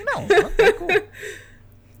saying you know? Okay, cool.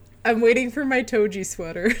 I'm waiting for my Toji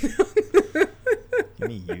sweater. Give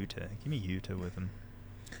me Yuta with him.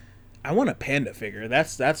 I want a panda figure.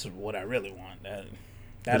 That's what I really want.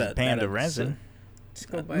 That panda resin. Just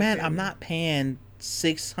go buy Man, a I'm panda. not paying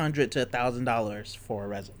 $600 to $1,000 for a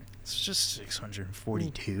resin. It's just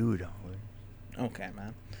 $642. Okay,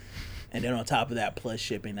 man. And then on top of that, plus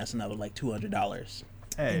shipping, that's another like $200.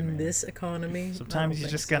 Hey, In man. this economy. Sometimes you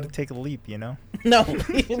just got to take a leap, No,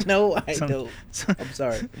 no, I Some- don't. I'm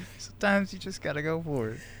sorry. Sometimes you just got to go for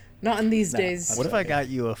it. Not in these Nah, days. What if I got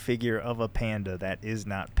you a figure of a panda that is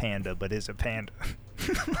not panda but is a panda?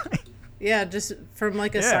 Yeah, just from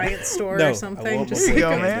like a Yeah. science store No, or I something. want Just There you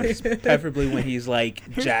like go, man. Preferably when he's like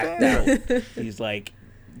jacked out. He's like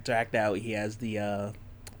jacked out. He has the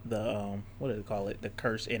what do they call it? The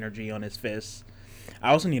curse energy on his fists.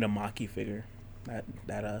 I also need a Maki figure.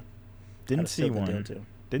 Didn't see one. one.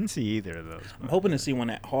 Didn't see either of those. I'm hoping to see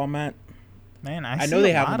one at Hallmat. Man, I I see know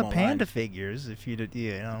they a have lot them of panda online. figures. If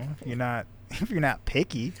if you're not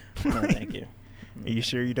picky. No, thank you. Are you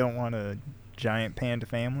sure you don't want a giant panda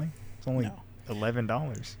family? It's only No.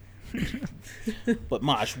 $11. But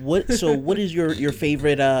Mosh, what is your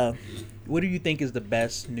favorite? What do you think is the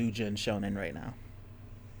best new gen shonen right now?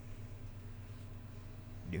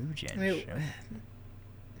 New gen Wait, show.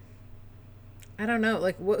 I don't know.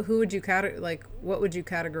 Like, who would you what would you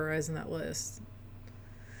categorize in that list?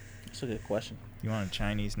 That's a good question. You want a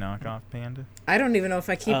Chinese knockoff panda? I don't even know if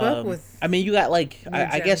I keep up with. I mean, you got like New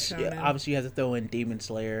I gen guess shonen. obviously you have to throw in Demon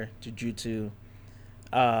Slayer, Jujutsu.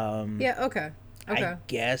 Yeah. Okay. Okay. I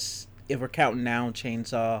guess if we're counting now,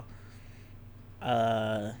 Chainsaw.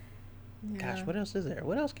 Gosh, Yeah. what else is there?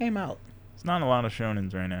 What else came out? It's not a lot of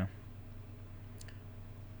shonens right now.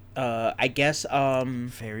 I guess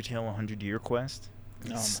Fairy Tale 100-Year Quest. Oh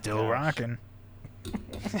my Still gosh. rocking.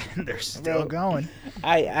 They're still Bro. going.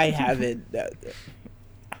 I haven't.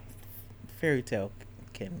 Fairy Tale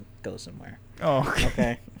can go somewhere. Oh, okay.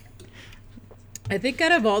 Okay. I think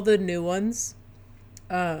out of all the new ones,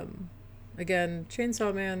 again,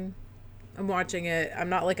 Chainsaw Man, I'm watching it. I'm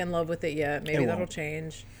not like in love with it yet. Maybe It that'll won't.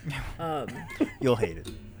 change. You'll hate it.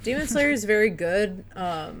 Demon Slayer is very good.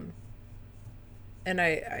 And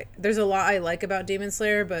I there's a lot I like about Demon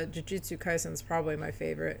Slayer, but Jujutsu Kaisen is probably my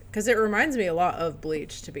favorite because it reminds me a lot of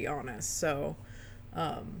Bleach, to be honest. So,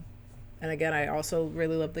 and again, I also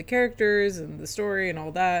really love the characters and the story and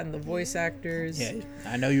all that, and the voice actors. Yeah,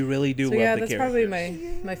 I know you really do So love yeah, the that's characters.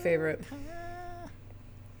 probably my favorite.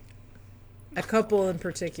 A couple in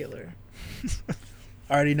particular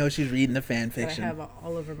I already know she's reading the fan that I fiction. have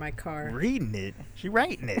all over my car. Reading it. She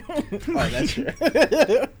writing it. Oh, that's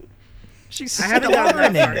true. She's I haven't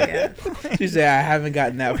gotten that far starring yet. She said, "I haven't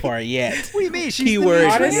gotten that far yet." What do you mean? She's Keyword. the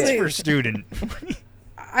Honestly- transfer student.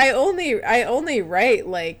 I only write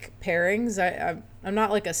like pairings. I'm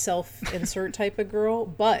not like a self-insert type of girl,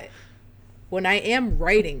 but when I am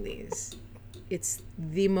writing these, it's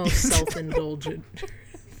the most self-indulgent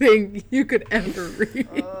thing you could ever read.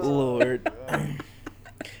 Lord,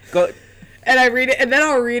 go And I read it, and then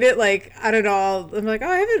I'll read it like, I don't know. I'm like, oh,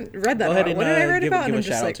 I haven't read that. go ahead What and did I write give, about? give And a I'm shout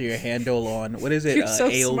just out like, to your handle on what is it? you're so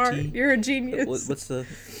AOT. smart. You're a genius. What's the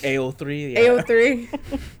AO3?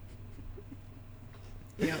 AO3.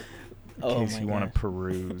 Yep. Oh In case my you want god. to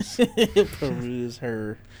peruse. Peruse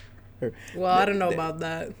her. Well, I don't know about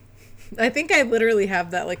that. I think I literally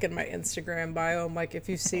have that like in my Instagram bio. I'm like, if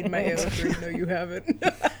you've seen my AO3, no, you haven't.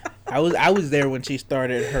 I was there when she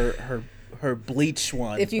started her Bleach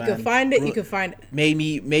one. If you can find it, you can find it.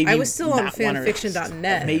 Maybe I was still on not wanna-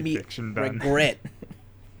 fanfiction.net. Maybe Fanfiction done.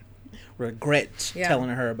 regret Yeah. telling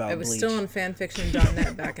her about I was Bleach. still on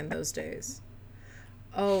fanfiction.net back in those days.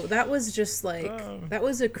 Oh, that was just like, that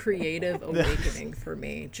was a creative awakening for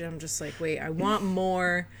me. I'm just like, wait, I want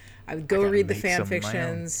more. I would go gotta read the make some of my own.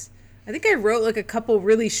 fanfictions. I think I wrote like a couple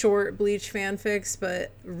really short Bleach fanfics,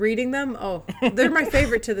 but reading them, oh, they're my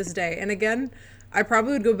favorite to this day. And again, I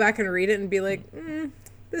probably would go back and read it and be like,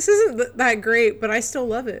 this isn't that great, but I still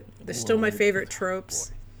love it. They're still my favorite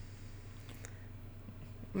tropes.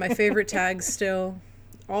 My favorite tags still.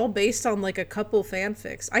 All based on like a couple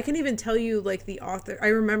fanfics. I can even tell you like the author. I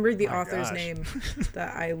remember the author's gosh. name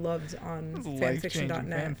that I loved on Life-changing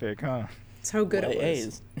fanfiction.net. fanfic, huh? It's how good Well, it hey,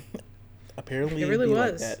 was. apparently It it'd really be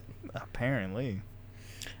like was. that. Apparently.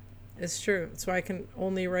 It's true. That's why I can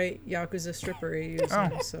only write Yakuza stripper AUs.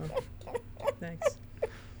 Oh. So, thanks.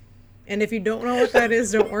 And if you don't know what that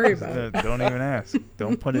is, don't worry about it. Don't even ask.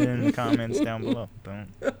 Don't put it in the comments down below. Don't.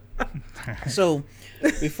 So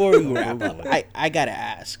before we wrap up, I gotta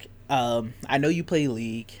ask. I know you play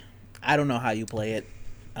League. I don't know how you play it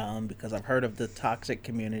because I've heard of the toxic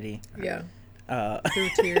community. Yeah. Uh, Through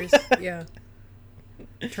tears. Yeah.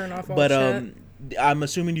 Turn off all but chat. I'm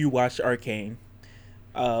assuming you watched Arcane.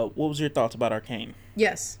 What was your thoughts about Arcane?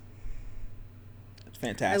 Yes. It's I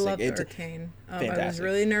fantastic. loved It's Arcane. I was fantastic.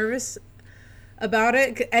 really nervous about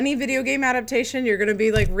it. Any video game adaptation, you're gonna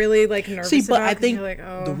be like really like nervous See, but about. I 'Cause think you're like,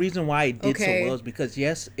 oh. the reason why it did okay. so well is because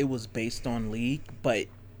yes, it was based on League, but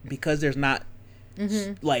because there's not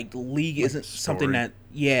like League isn't something story.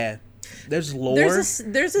 that there's lore. There's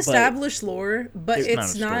established lore, but There's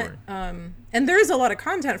it's not a not. story. And there is a lot of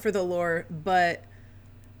content for the lore, but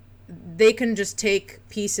they can just take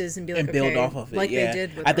pieces and be like, and build okay, off of it. like yeah. they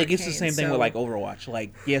did with I think it's the Arcane, same thing so- with like Overwatch.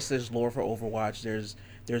 Like yes, there's lore for Overwatch.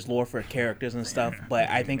 There's lore for characters and stuff. But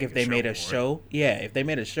I think if they made a show, if they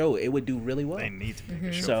made a show, it would do really well. They need to make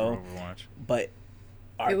a show So, for Overwatch. But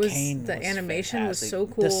It was Arcane the animation was fantastic. so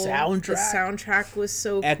cool. The soundtrack was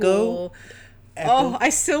so Echo. cool. Oh, I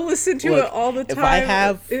still listen to Look, it all the time. if I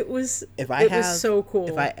have- it was if I it have was so cool.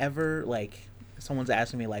 If I ever like someone's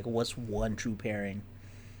asking me like what's one true pairing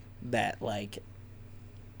that like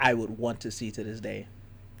I would want to see to this day,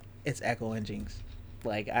 it's Echo and Jinx.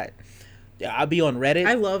 Like I'll be on Reddit.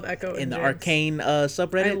 I love Echo in and the Jinx. Arcane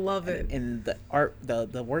subreddit. I love it. And the art,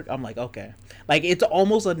 the work. I'm like, okay, like it's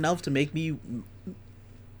almost enough to make me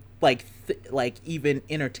like even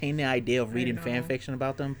entertain the idea of reading know. fan fiction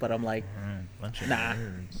about them. But I'm like, Bunch of Nah.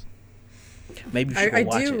 nerds. maybe you should I go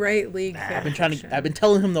watch do it. write League. I've been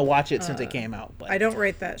telling him to watch it since it came out. But I don't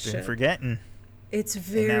write that Been shit. forgetting. It's And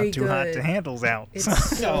very now Too good. Hot to Handle's out. It's So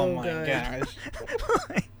so oh my good. gosh.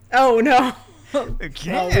 Oh no. we We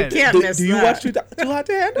can't. can't miss Do you that. watch Too Hot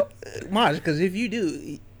to Handle? Maj, because if you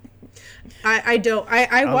do, I don't.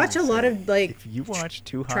 I was watch a gonna lot say, of like If you watch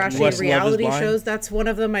Too Hot, trashy watch Love is reality Blind? shows. That's one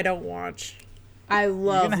of them I don't watch. I You're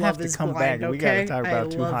love gonna have Love to is come Blind. back. Okay, We gotta talk about I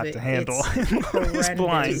Too love Hot it. to Handle. It's Love is Blind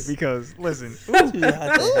horrendous. because listen, Too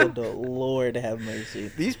hot to handle. Lord have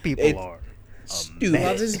mercy. these people It's are stupid.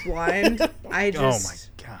 Love is Blind. I Oh my just,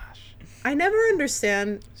 gosh, I never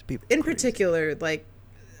understand. these people. In crazy. particular, like,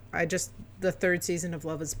 the third season of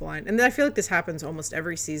Love is Blind, and I feel like this happens almost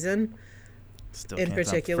every season. Still In can't top the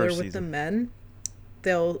particular first with season. the men,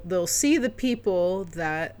 they'll see the people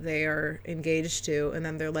that they are engaged to, and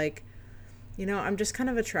then they're like, I'm just kind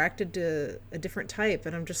of attracted to a different type.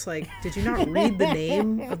 And I'm just like, did you not read the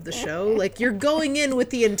name of the show? Like, you're going in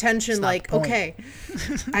with the intention, It's not like, the point. okay,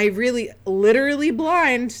 I really, literally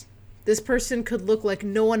blind. This person could look like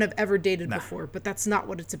no one I've ever dated before, but that's not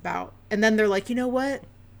what it's about. And then they're like, you know what?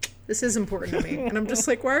 This is important to me. And I'm just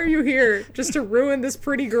like, why are you here? Just to ruin this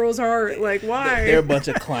pretty girl's heart? Like, why? They're a bunch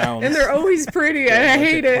of clowns. And they're always pretty. They're I a bunch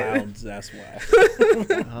hate of it. clowns, that's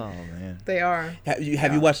why. Oh man, They are.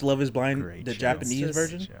 Have you watched Love is Blind, Great the show. Japanese It's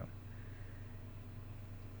just- version?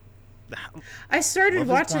 I started Love is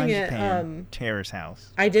watching Blind it. Japan, Terrace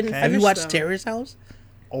House. I didn't Okay. finish Have you watched though. Terrace House?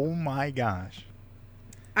 Oh my gosh.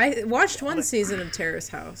 I watched one season of Terrace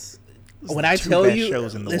House. When I Two tell best you,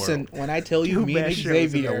 shows in the listen, world. when I tell you, Two me and best shows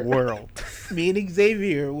in the Xavier, world. me and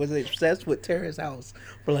Xavier was obsessed with Terrace House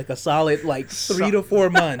for like a solid 3 to 4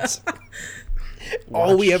 months.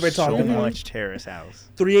 All we ever talked so about. much Terrace House.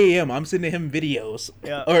 3 a.m. I'm sending him videos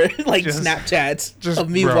Yeah. or like Just- Snapchats just of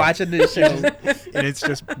me bro. watching this show. And it's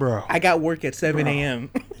just, bro. I got work at 7 Bro. a.m.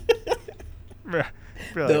 Bro,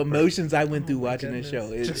 The bro, emotions I went through my watching this show.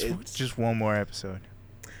 goodness. It's just one more episode.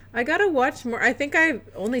 I gotta watch more. I think I've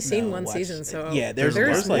only seen no, one watch- season, so yeah, there's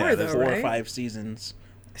There's like more there's though, 4 or right? 5 seasons.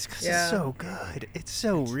 It's because Yeah. it's so good. It's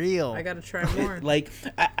so real. I gotta try more. Like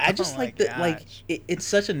I just Oh my like that. Like gosh. it's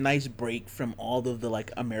such a nice break from all of the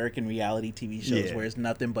like American reality TV shows Yeah. where it's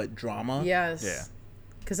nothing but drama. Yes. Yeah.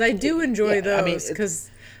 Because I do enjoy Yeah, I mean, those.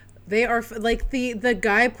 Because they are like the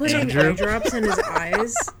guy putting Andrew? eye drops in his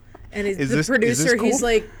eyes, and Is the this producer. cool? He's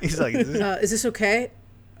like, Is "Is this okay?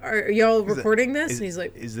 Are y'all He's like, recording this?" Is, And he's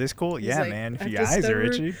like, is this cool? Yeah, like, man. If I've your just eyes are never-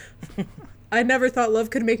 itchy. "I never thought love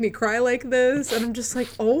could make me cry like this," and I'm just like,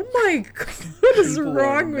 "Oh my god, what is People are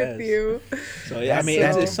wrong a with mess. you?" So yeah, I mean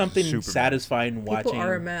So- it's something Super satisfying watching People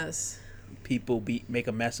are a mess. people make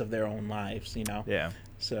a mess of their own lives. You know. Yeah.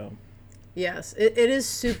 So Yes, it is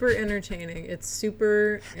super entertaining. It's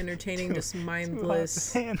super entertaining, just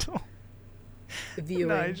mindless Handle. viewing.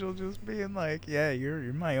 Nigel just being like, "Yeah, you're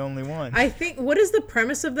my only one." I think what is the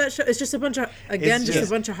premise of that show? It's just a bunch of It's just a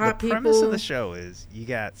bunch of hot the people. premise of the show is you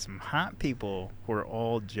got some hot people who are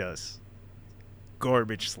all just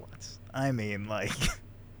garbage sluts. I mean, like,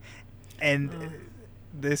 and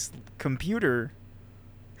this computer,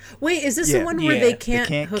 Wait, is this Yeah, the one where yeah. they They can't,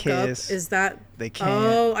 can't hook kiss. up? Is that? they can't.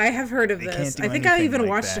 Oh, I have heard of They this. can't do I think I anything even like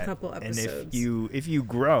watched that. a couple episodes. And if you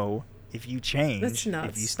grow, if you change, That's if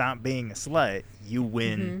nuts. you stop being a slut, you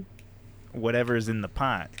win whatever's in the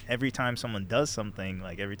pot. Every time someone does something,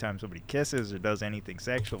 like every time somebody kisses or does anything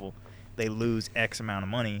sexual, they lose X amount of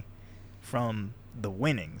money from the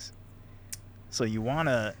winnings. So you want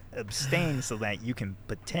to abstain so that you can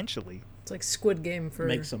potentially It's like Squid Game for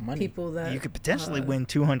Make some money. people that you could potentially uh, win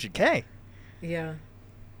 200K Yeah,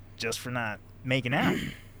 just for not making out.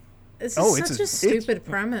 it's Oh, such it's a it's- stupid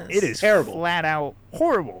premise. It is Terrible. flat out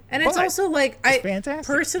horrible. And it's but also like it's fantastic.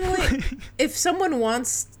 personally, if someone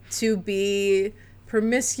wants to be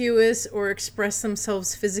promiscuous or express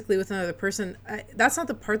themselves physically with another person, that's not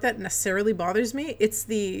the part that necessarily bothers me. It's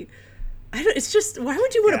it's just, why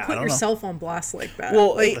would you want Yeah, to I put don't know. yourself on blast like that?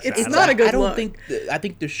 Well, like, listen, it's I not a good I don't look. think. I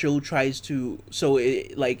think the show tries to. So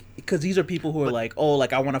it like because these are people who are like, oh,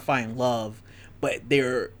 like I want to find love, but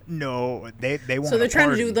they're No, they want. So they're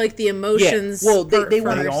trying to do like the yeah. emotions. Well, they for-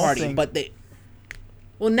 want They to all party, think- but they.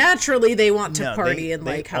 Well, naturally they want to No, party and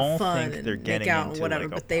they like all have fun think they're and getting make out and into, whatever,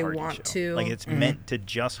 like, a but they party want show. to. Like it's meant to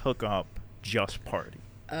just hook up, just party.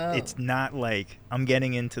 Oh. It's not like I'm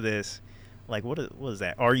getting into this. Like what is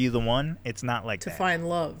that? Are you the one? It's not like to that. find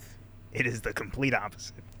love. It is the complete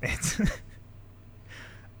opposite.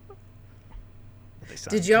 It's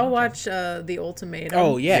Did y'all watch The Ultimatum?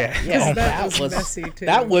 Oh yeah, Yeah. yeah. That that was was messy, too.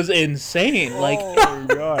 that was insane. Like oh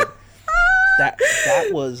my god, that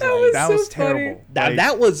was That like was that so was funny. terrible. that Like,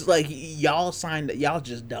 that was like y'all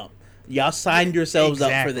just dumb. Y'all signed yourselves up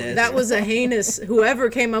for Exactly. this. That was a heinous. Whoever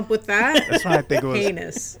came up with that, That's why I think it was.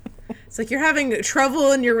 heinous. It's like you're having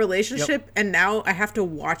trouble in your relationship, and now I have to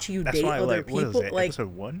watch you That's date why other like what is people. it? Like,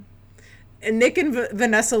 Episode 1? and Nick and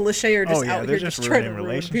Vanessa Lachey are just Oh, yeah, out they're here just just trying to ruining ruin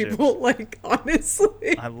relationships. people. Like,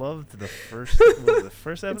 honestly, I loved the first was it the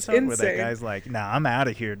first episode where that insane. guy's like, "Nah, I'm out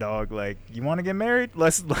of here, dog. Like, you want to get married?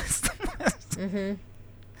 Let's."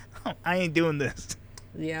 I ain't doing this.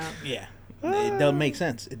 Yeah. Yeah. It don't make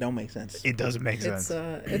sense. It don't make sense. It doesn't make sense.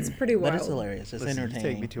 It's pretty wild. But it's hilarious. It's Listen, entertaining.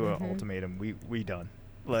 You take me to an ultimatum. We done.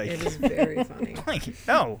 Like, It is very funny. like,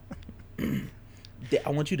 no. I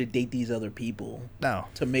want you to date these other people No.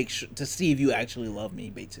 to make sure to see if you actually love me.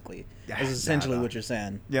 Basically, that's essentially what you're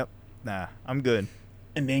saying. Yep. Nah, I'm good.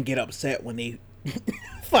 And then get upset when they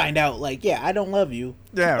find out, like, yeah, I don't love you.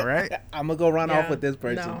 Yeah, right? I'm gonna go run Yeah, off with this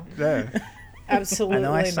person. no. Yeah. Absolutely I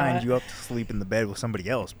know I signed not. you up to sleep in the bed with somebody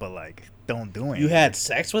else, but, like, don't do it. You had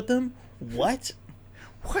sex with them? What?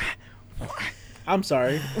 What? I'm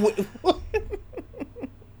sorry.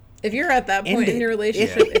 If you're at that End point in it. your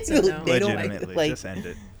relationship, Yeah. it's a no. They don't Legitimately, like- just end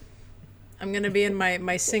it. I'm gonna be in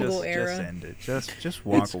my single era. Just end it. Just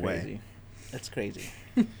walk It's away. crazy. That's crazy.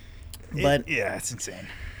 But yeah, it's insane.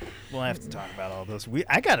 We'll have to talk about all those. We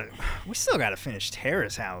still gotta finish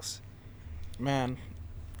Terrace House. Man,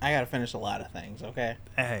 I gotta finish a lot of things, okay?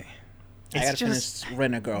 Hey, I gotta it's just finish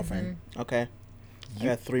Rent a Girlfriend, okay? I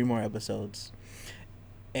got 3 more episodes.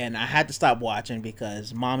 And I had to stop watching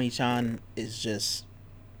because Mommy-chan is just...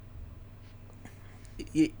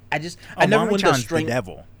 I never wanted to Mommy-chan's the strangle...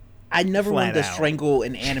 devil. I never Flat wanted to out. strangle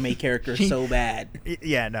an anime character so bad.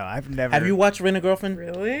 Yeah, no, I've never. Have you watched Rent a Girlfriend?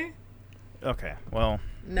 Really? Okay, well,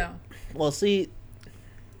 No. Well, see...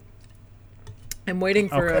 I'm waiting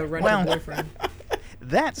for Okay, a rental well- boyfriend.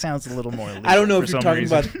 that sounds a little more. Legal I don't know for if you're some talking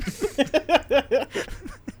reason. about...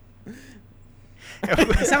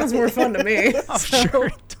 It sounds more fun to me. I'm so- sure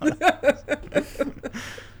it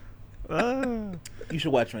does. You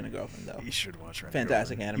should watch Rent a Girlfriend, though. You should watch Rent a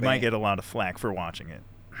Fantastic Girlfriend. anime. You might get a lot of flack for watching it.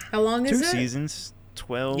 How long is 2 it? seasons,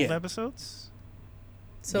 12 Yeah. episodes.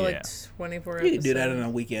 So Yeah. like 24 You episodes. can do that in a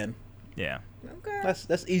weekend. Yeah. Okay.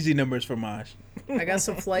 That's easy numbers for Maj. I got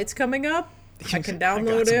some flights coming up. I can I got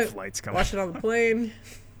download some it. flights coming Watch it on the plane.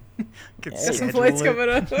 Could Got some schedule flights it. coming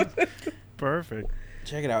up. Perfect.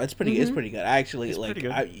 Check it out. It's pretty. It's pretty good. I actually It's like. pretty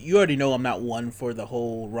good. You already know I'm not one for the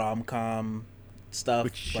whole rom-com stuff,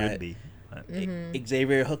 Which should but be. But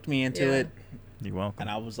Xavier hooked me into Yeah. it, You're welcome. and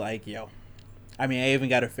I was like, "Yo." I mean, I even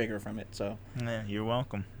got a figure from it. So Yeah, you're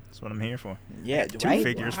welcome. That's what I'm here for. yeah, 2 right?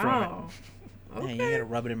 figures from Wow. Man, Okay. you gotta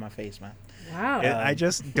rub it in my face, man. Wow. I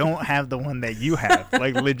just don't have the one that you have.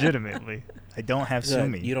 Like, legitimately. I don't have Good.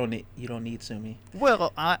 Sumi. You don't need Sumi.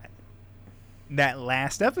 Well, that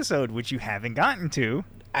last episode, which you haven't gotten to,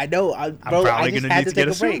 I know, bro. probably I just gonna had need to to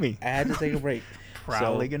get take a a break. Sumi. I had to take a break.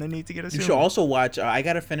 probably So, gonna need to get a You Sumi. should also watch. I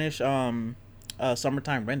gotta finish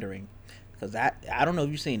Summertime Rendering, because that I don't know if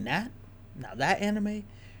you've seen that. Now that anime,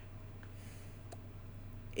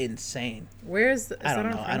 insane. Where's the, is I don't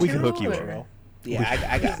that know. on I don't We can know hook you what, up. bro. Yeah,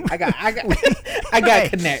 I got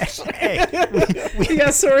connects. Hey, You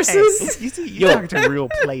got sources? you see, you're Yo. talking to real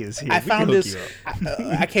players here. I We found can hook this. you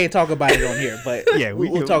up. I can't talk about it on here, but Yeah, we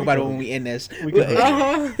we'll can- talk we about can- it when we end this. we can hook you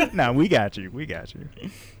up. Uh-huh. No, we got you. We got you.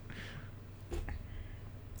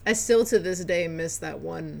 I still to this day miss that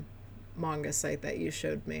one manga site that you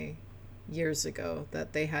showed me years ago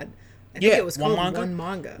that they had. I think Yeah, it was One called Manga?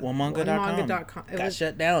 One Manga. OneManga.com. It got was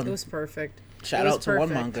shut down. It was perfect. Shout It was out to One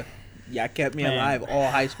perfect. Manga. Yeah, kept me Man. alive all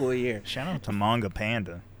high school year. Shout out to Manga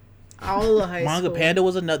Panda. All of high Manga school. Panda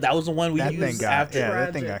was another. That was the one we That thing used got after.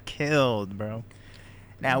 that thing got Tragic. killed, bro.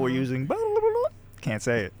 Now we're using can't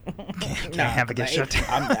say it. Can't Nah, have it get shut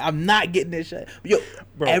down. I'm not getting this shit. Yo,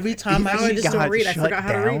 Bro, every time Now I I see just don't read. I forgot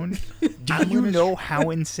how to read. Do I'm you gonna know how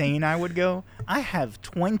insane I would go? I have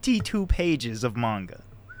 22 pages of manga.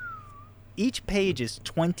 Each page is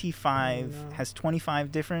 25, Oh, no. has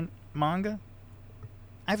 25 different manga.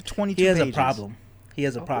 I have 22 he has pages. a problem. He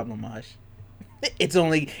has a Oh. problem, Mosh. It's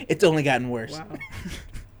only gotten worse. Wow.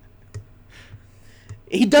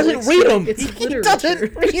 He doesn't It's read them. it's He literature.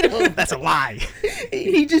 doesn't read them. That's a lie.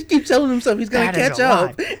 He just keeps telling himself he's gonna That is catch a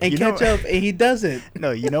up lie. and You know- catch up, and he doesn't.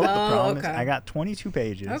 No, you know what the Oh, problem okay. is? I got 22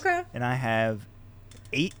 pages. Okay. And I have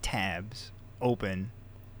 8 tabs open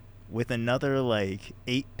with another,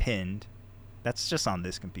 8 pinned. That's just on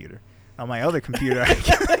this computer. On my other computer,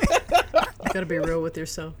 You gotta be real with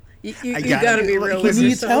yourself. You I gotta, gotta be be- real he He with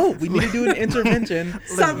needs yourself. help. We need to do an intervention.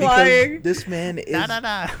 Stop because lying. This man is.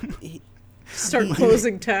 nah. Start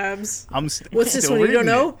closing tabs. I'm What's this still one you don't reading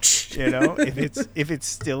know? it. You know, if it's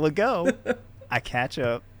still a go, I catch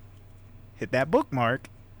up, hit that bookmark.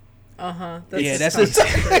 Uh-huh. Yeah, that's his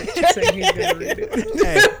his- saying he's gonna read it.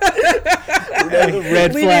 Hey,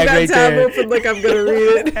 Red Leaving flag that right tab there. open like I'm gonna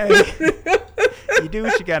read it. hey, you do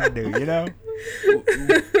what you gotta do, you know?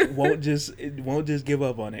 Won't just give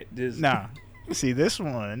up on it. Just Nah. See, this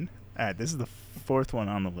one, this is the 4th one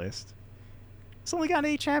on the list. It's only got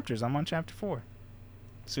 8 chapters. I'm on chapter 4.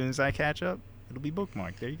 As soon as I catch up, it'll be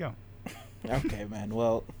bookmarked. There you go. Okay, man.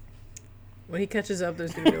 Well, When he catches up,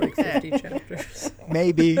 there's gonna be like 50 chapters.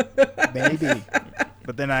 Maybe.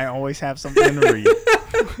 But then I always have something to read.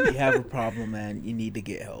 You have a problem, man. You need to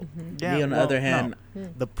get help. Yeah, Me, on the other hand,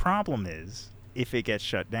 the problem is if it gets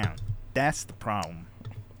shut down. That's the problem.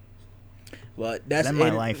 well, that's Then my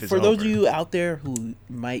life is for those over. of you out there who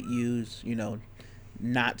might use,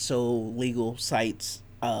 not so legal sites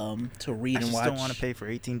to read I and just watch don't want to pay for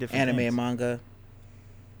 18 different anime things. and manga.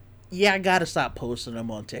 Yeah, I gotta stop posting them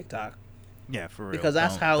on TikTok Yeah, for real. because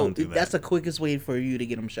Don't do that. that's the quickest way for you to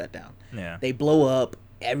get them shut down. Yeah. They blow up,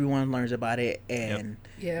 everyone learns about it, and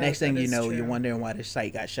Yeah, next thing that you is know, true. you're wondering why the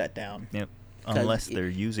site got shut down. Yep. Unless they're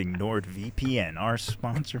using NordVPN, our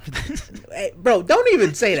sponsor for this. Hey, bro, don't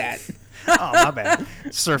even say that. Oh, my bad.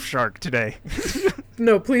 Surfshark today.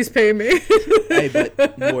 No, please pay me. Hey,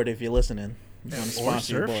 but Lord, if you're listening, you want to Or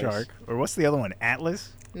sponsor your boys. Surfshark. Or what's the other one?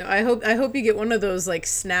 Atlas? No, I hope you get one of those like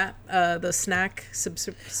the snack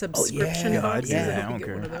subscription yeah, boxes. yeah. I I hope don't you get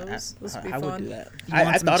care. one of those. Those would be I fun. would do that.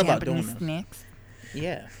 I thought about doing that. snacks?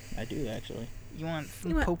 Yeah, I do actually. You want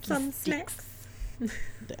some You want pokey some sticks? snacks?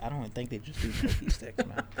 I don't think they just do pokey sticks,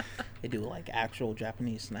 man. They do like actual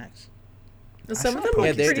Japanese snacks. Some of saw them Poke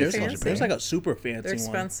look Sticks pretty in fancy. there's like a super fancy They're one.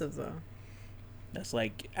 expensive though. That's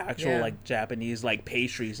like actual Yeah. like Japanese like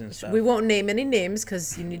pastries and stuff. We won't name any names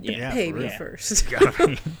because you need to Yeah, pay for me real. first.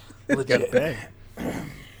 Gotta pay.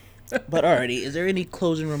 But alrighty, is there any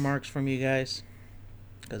closing remarks from you guys?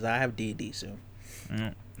 Because I have D&D soon.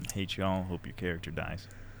 Hate y'all. Hope your character dies.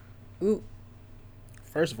 Ooh,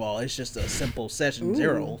 First of all, it's just a simple session Ooh.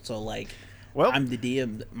 0, so like Well, I'm the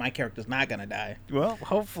DM. My character's not gonna die. well,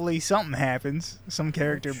 hopefully something happens. Some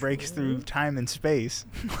character breaks through time and space.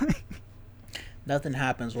 Nothing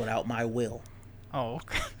happens without my will. Oh,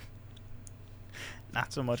 okay.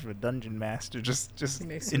 Not so much of a dungeon master, just He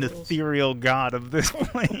makes an the rules. ethereal god of this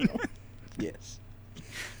plane. Yes.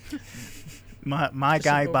 My Just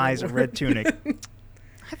guy an buys a overlord. red tunic.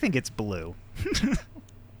 I think it's blue.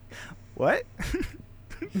 What?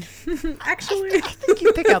 actually, I think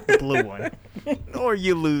you pick out the blue one, or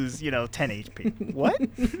you lose, 10 HP. What?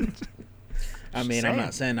 I mean, I'm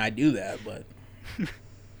not saying I do that, but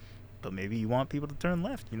But maybe you want people to turn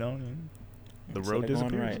left. The instead road of going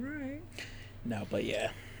disappears. right. right. No, but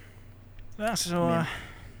yeah. So, Man,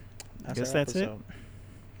 I guess our that's it. episode.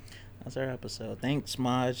 That's our episode. Thanks,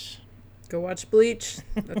 Maj. Go watch Bleach.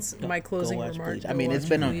 That's my Go closing watch remark. Bleach. Go I mean, it's watch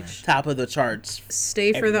been on Bleach. top of the charts.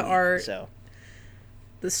 Stay for every the week, art. So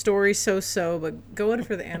The story so, but go in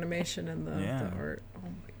for the animation and the Yeah. art. Oh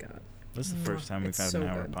my god. this is the first time we've It's had so an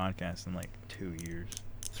hour good. podcast in like 2 years,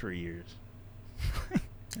 3 years.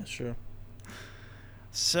 that's true.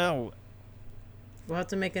 So, We'll have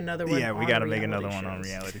to make another one. yeah, we on got to make reality another one on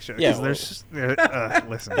shows. reality show. Yeah, Because well-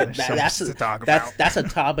 listen, there's so much to talk that's about. that's a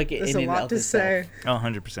topic There's in a and lot of to itself. say. Oh,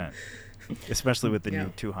 100%. Especially with the Yeah. new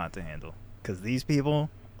Too Hot to Handle. Because these people,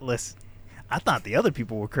 listen, I thought the other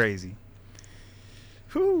people were crazy.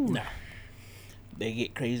 Whew. No. They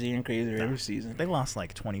get crazier and crazier Nah. every season. They lost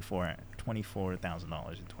like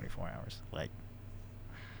 $24,000 in 24 hours. Like,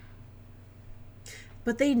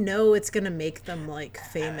 But they know it's gonna make them like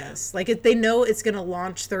famous. Like they know it's gonna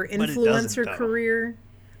launch their it doesn't, influencer though. career.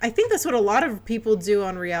 I think that's what a lot of people do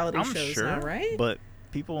on reality I'm shows sure, now, right? but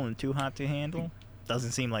people in Too Hot to Handle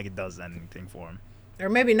doesn't seem like it does anything for them. Or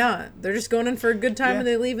maybe not. They're just going in for a good time Yeah. and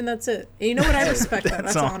they leave and that's it. And you know what? I respect that.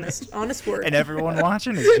 That's That's honest work. And everyone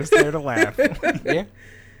watching is just there to laugh. Yeah.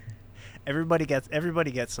 Everybody gets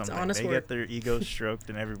something. honest They work. get their ego stroked,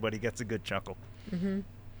 and everybody gets a good chuckle. Mm-hmm.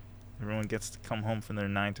 Everyone gets to come home from their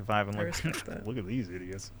 9 to 5 and I look. respect that. Look at these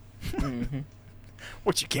idiots. Mm-hmm.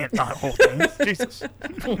 What, you can't not hold things? Jesus.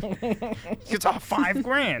 It's all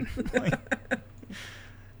 $5,000.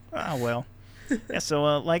 Like, well. Yeah,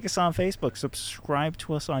 so like us on Facebook, subscribe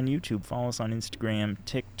to us on YouTube, follow us on Instagram,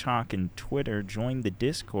 TikTok, and Twitter. Join the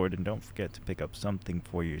Discord, and don't forget to pick up something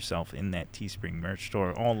for yourself in that Teespring merch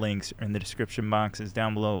store. All links are in the description boxes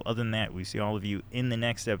down below. Other than that, we see all of you in the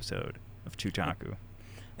next episode of Tutaku.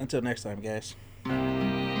 Until next time, guys.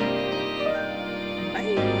 Bye.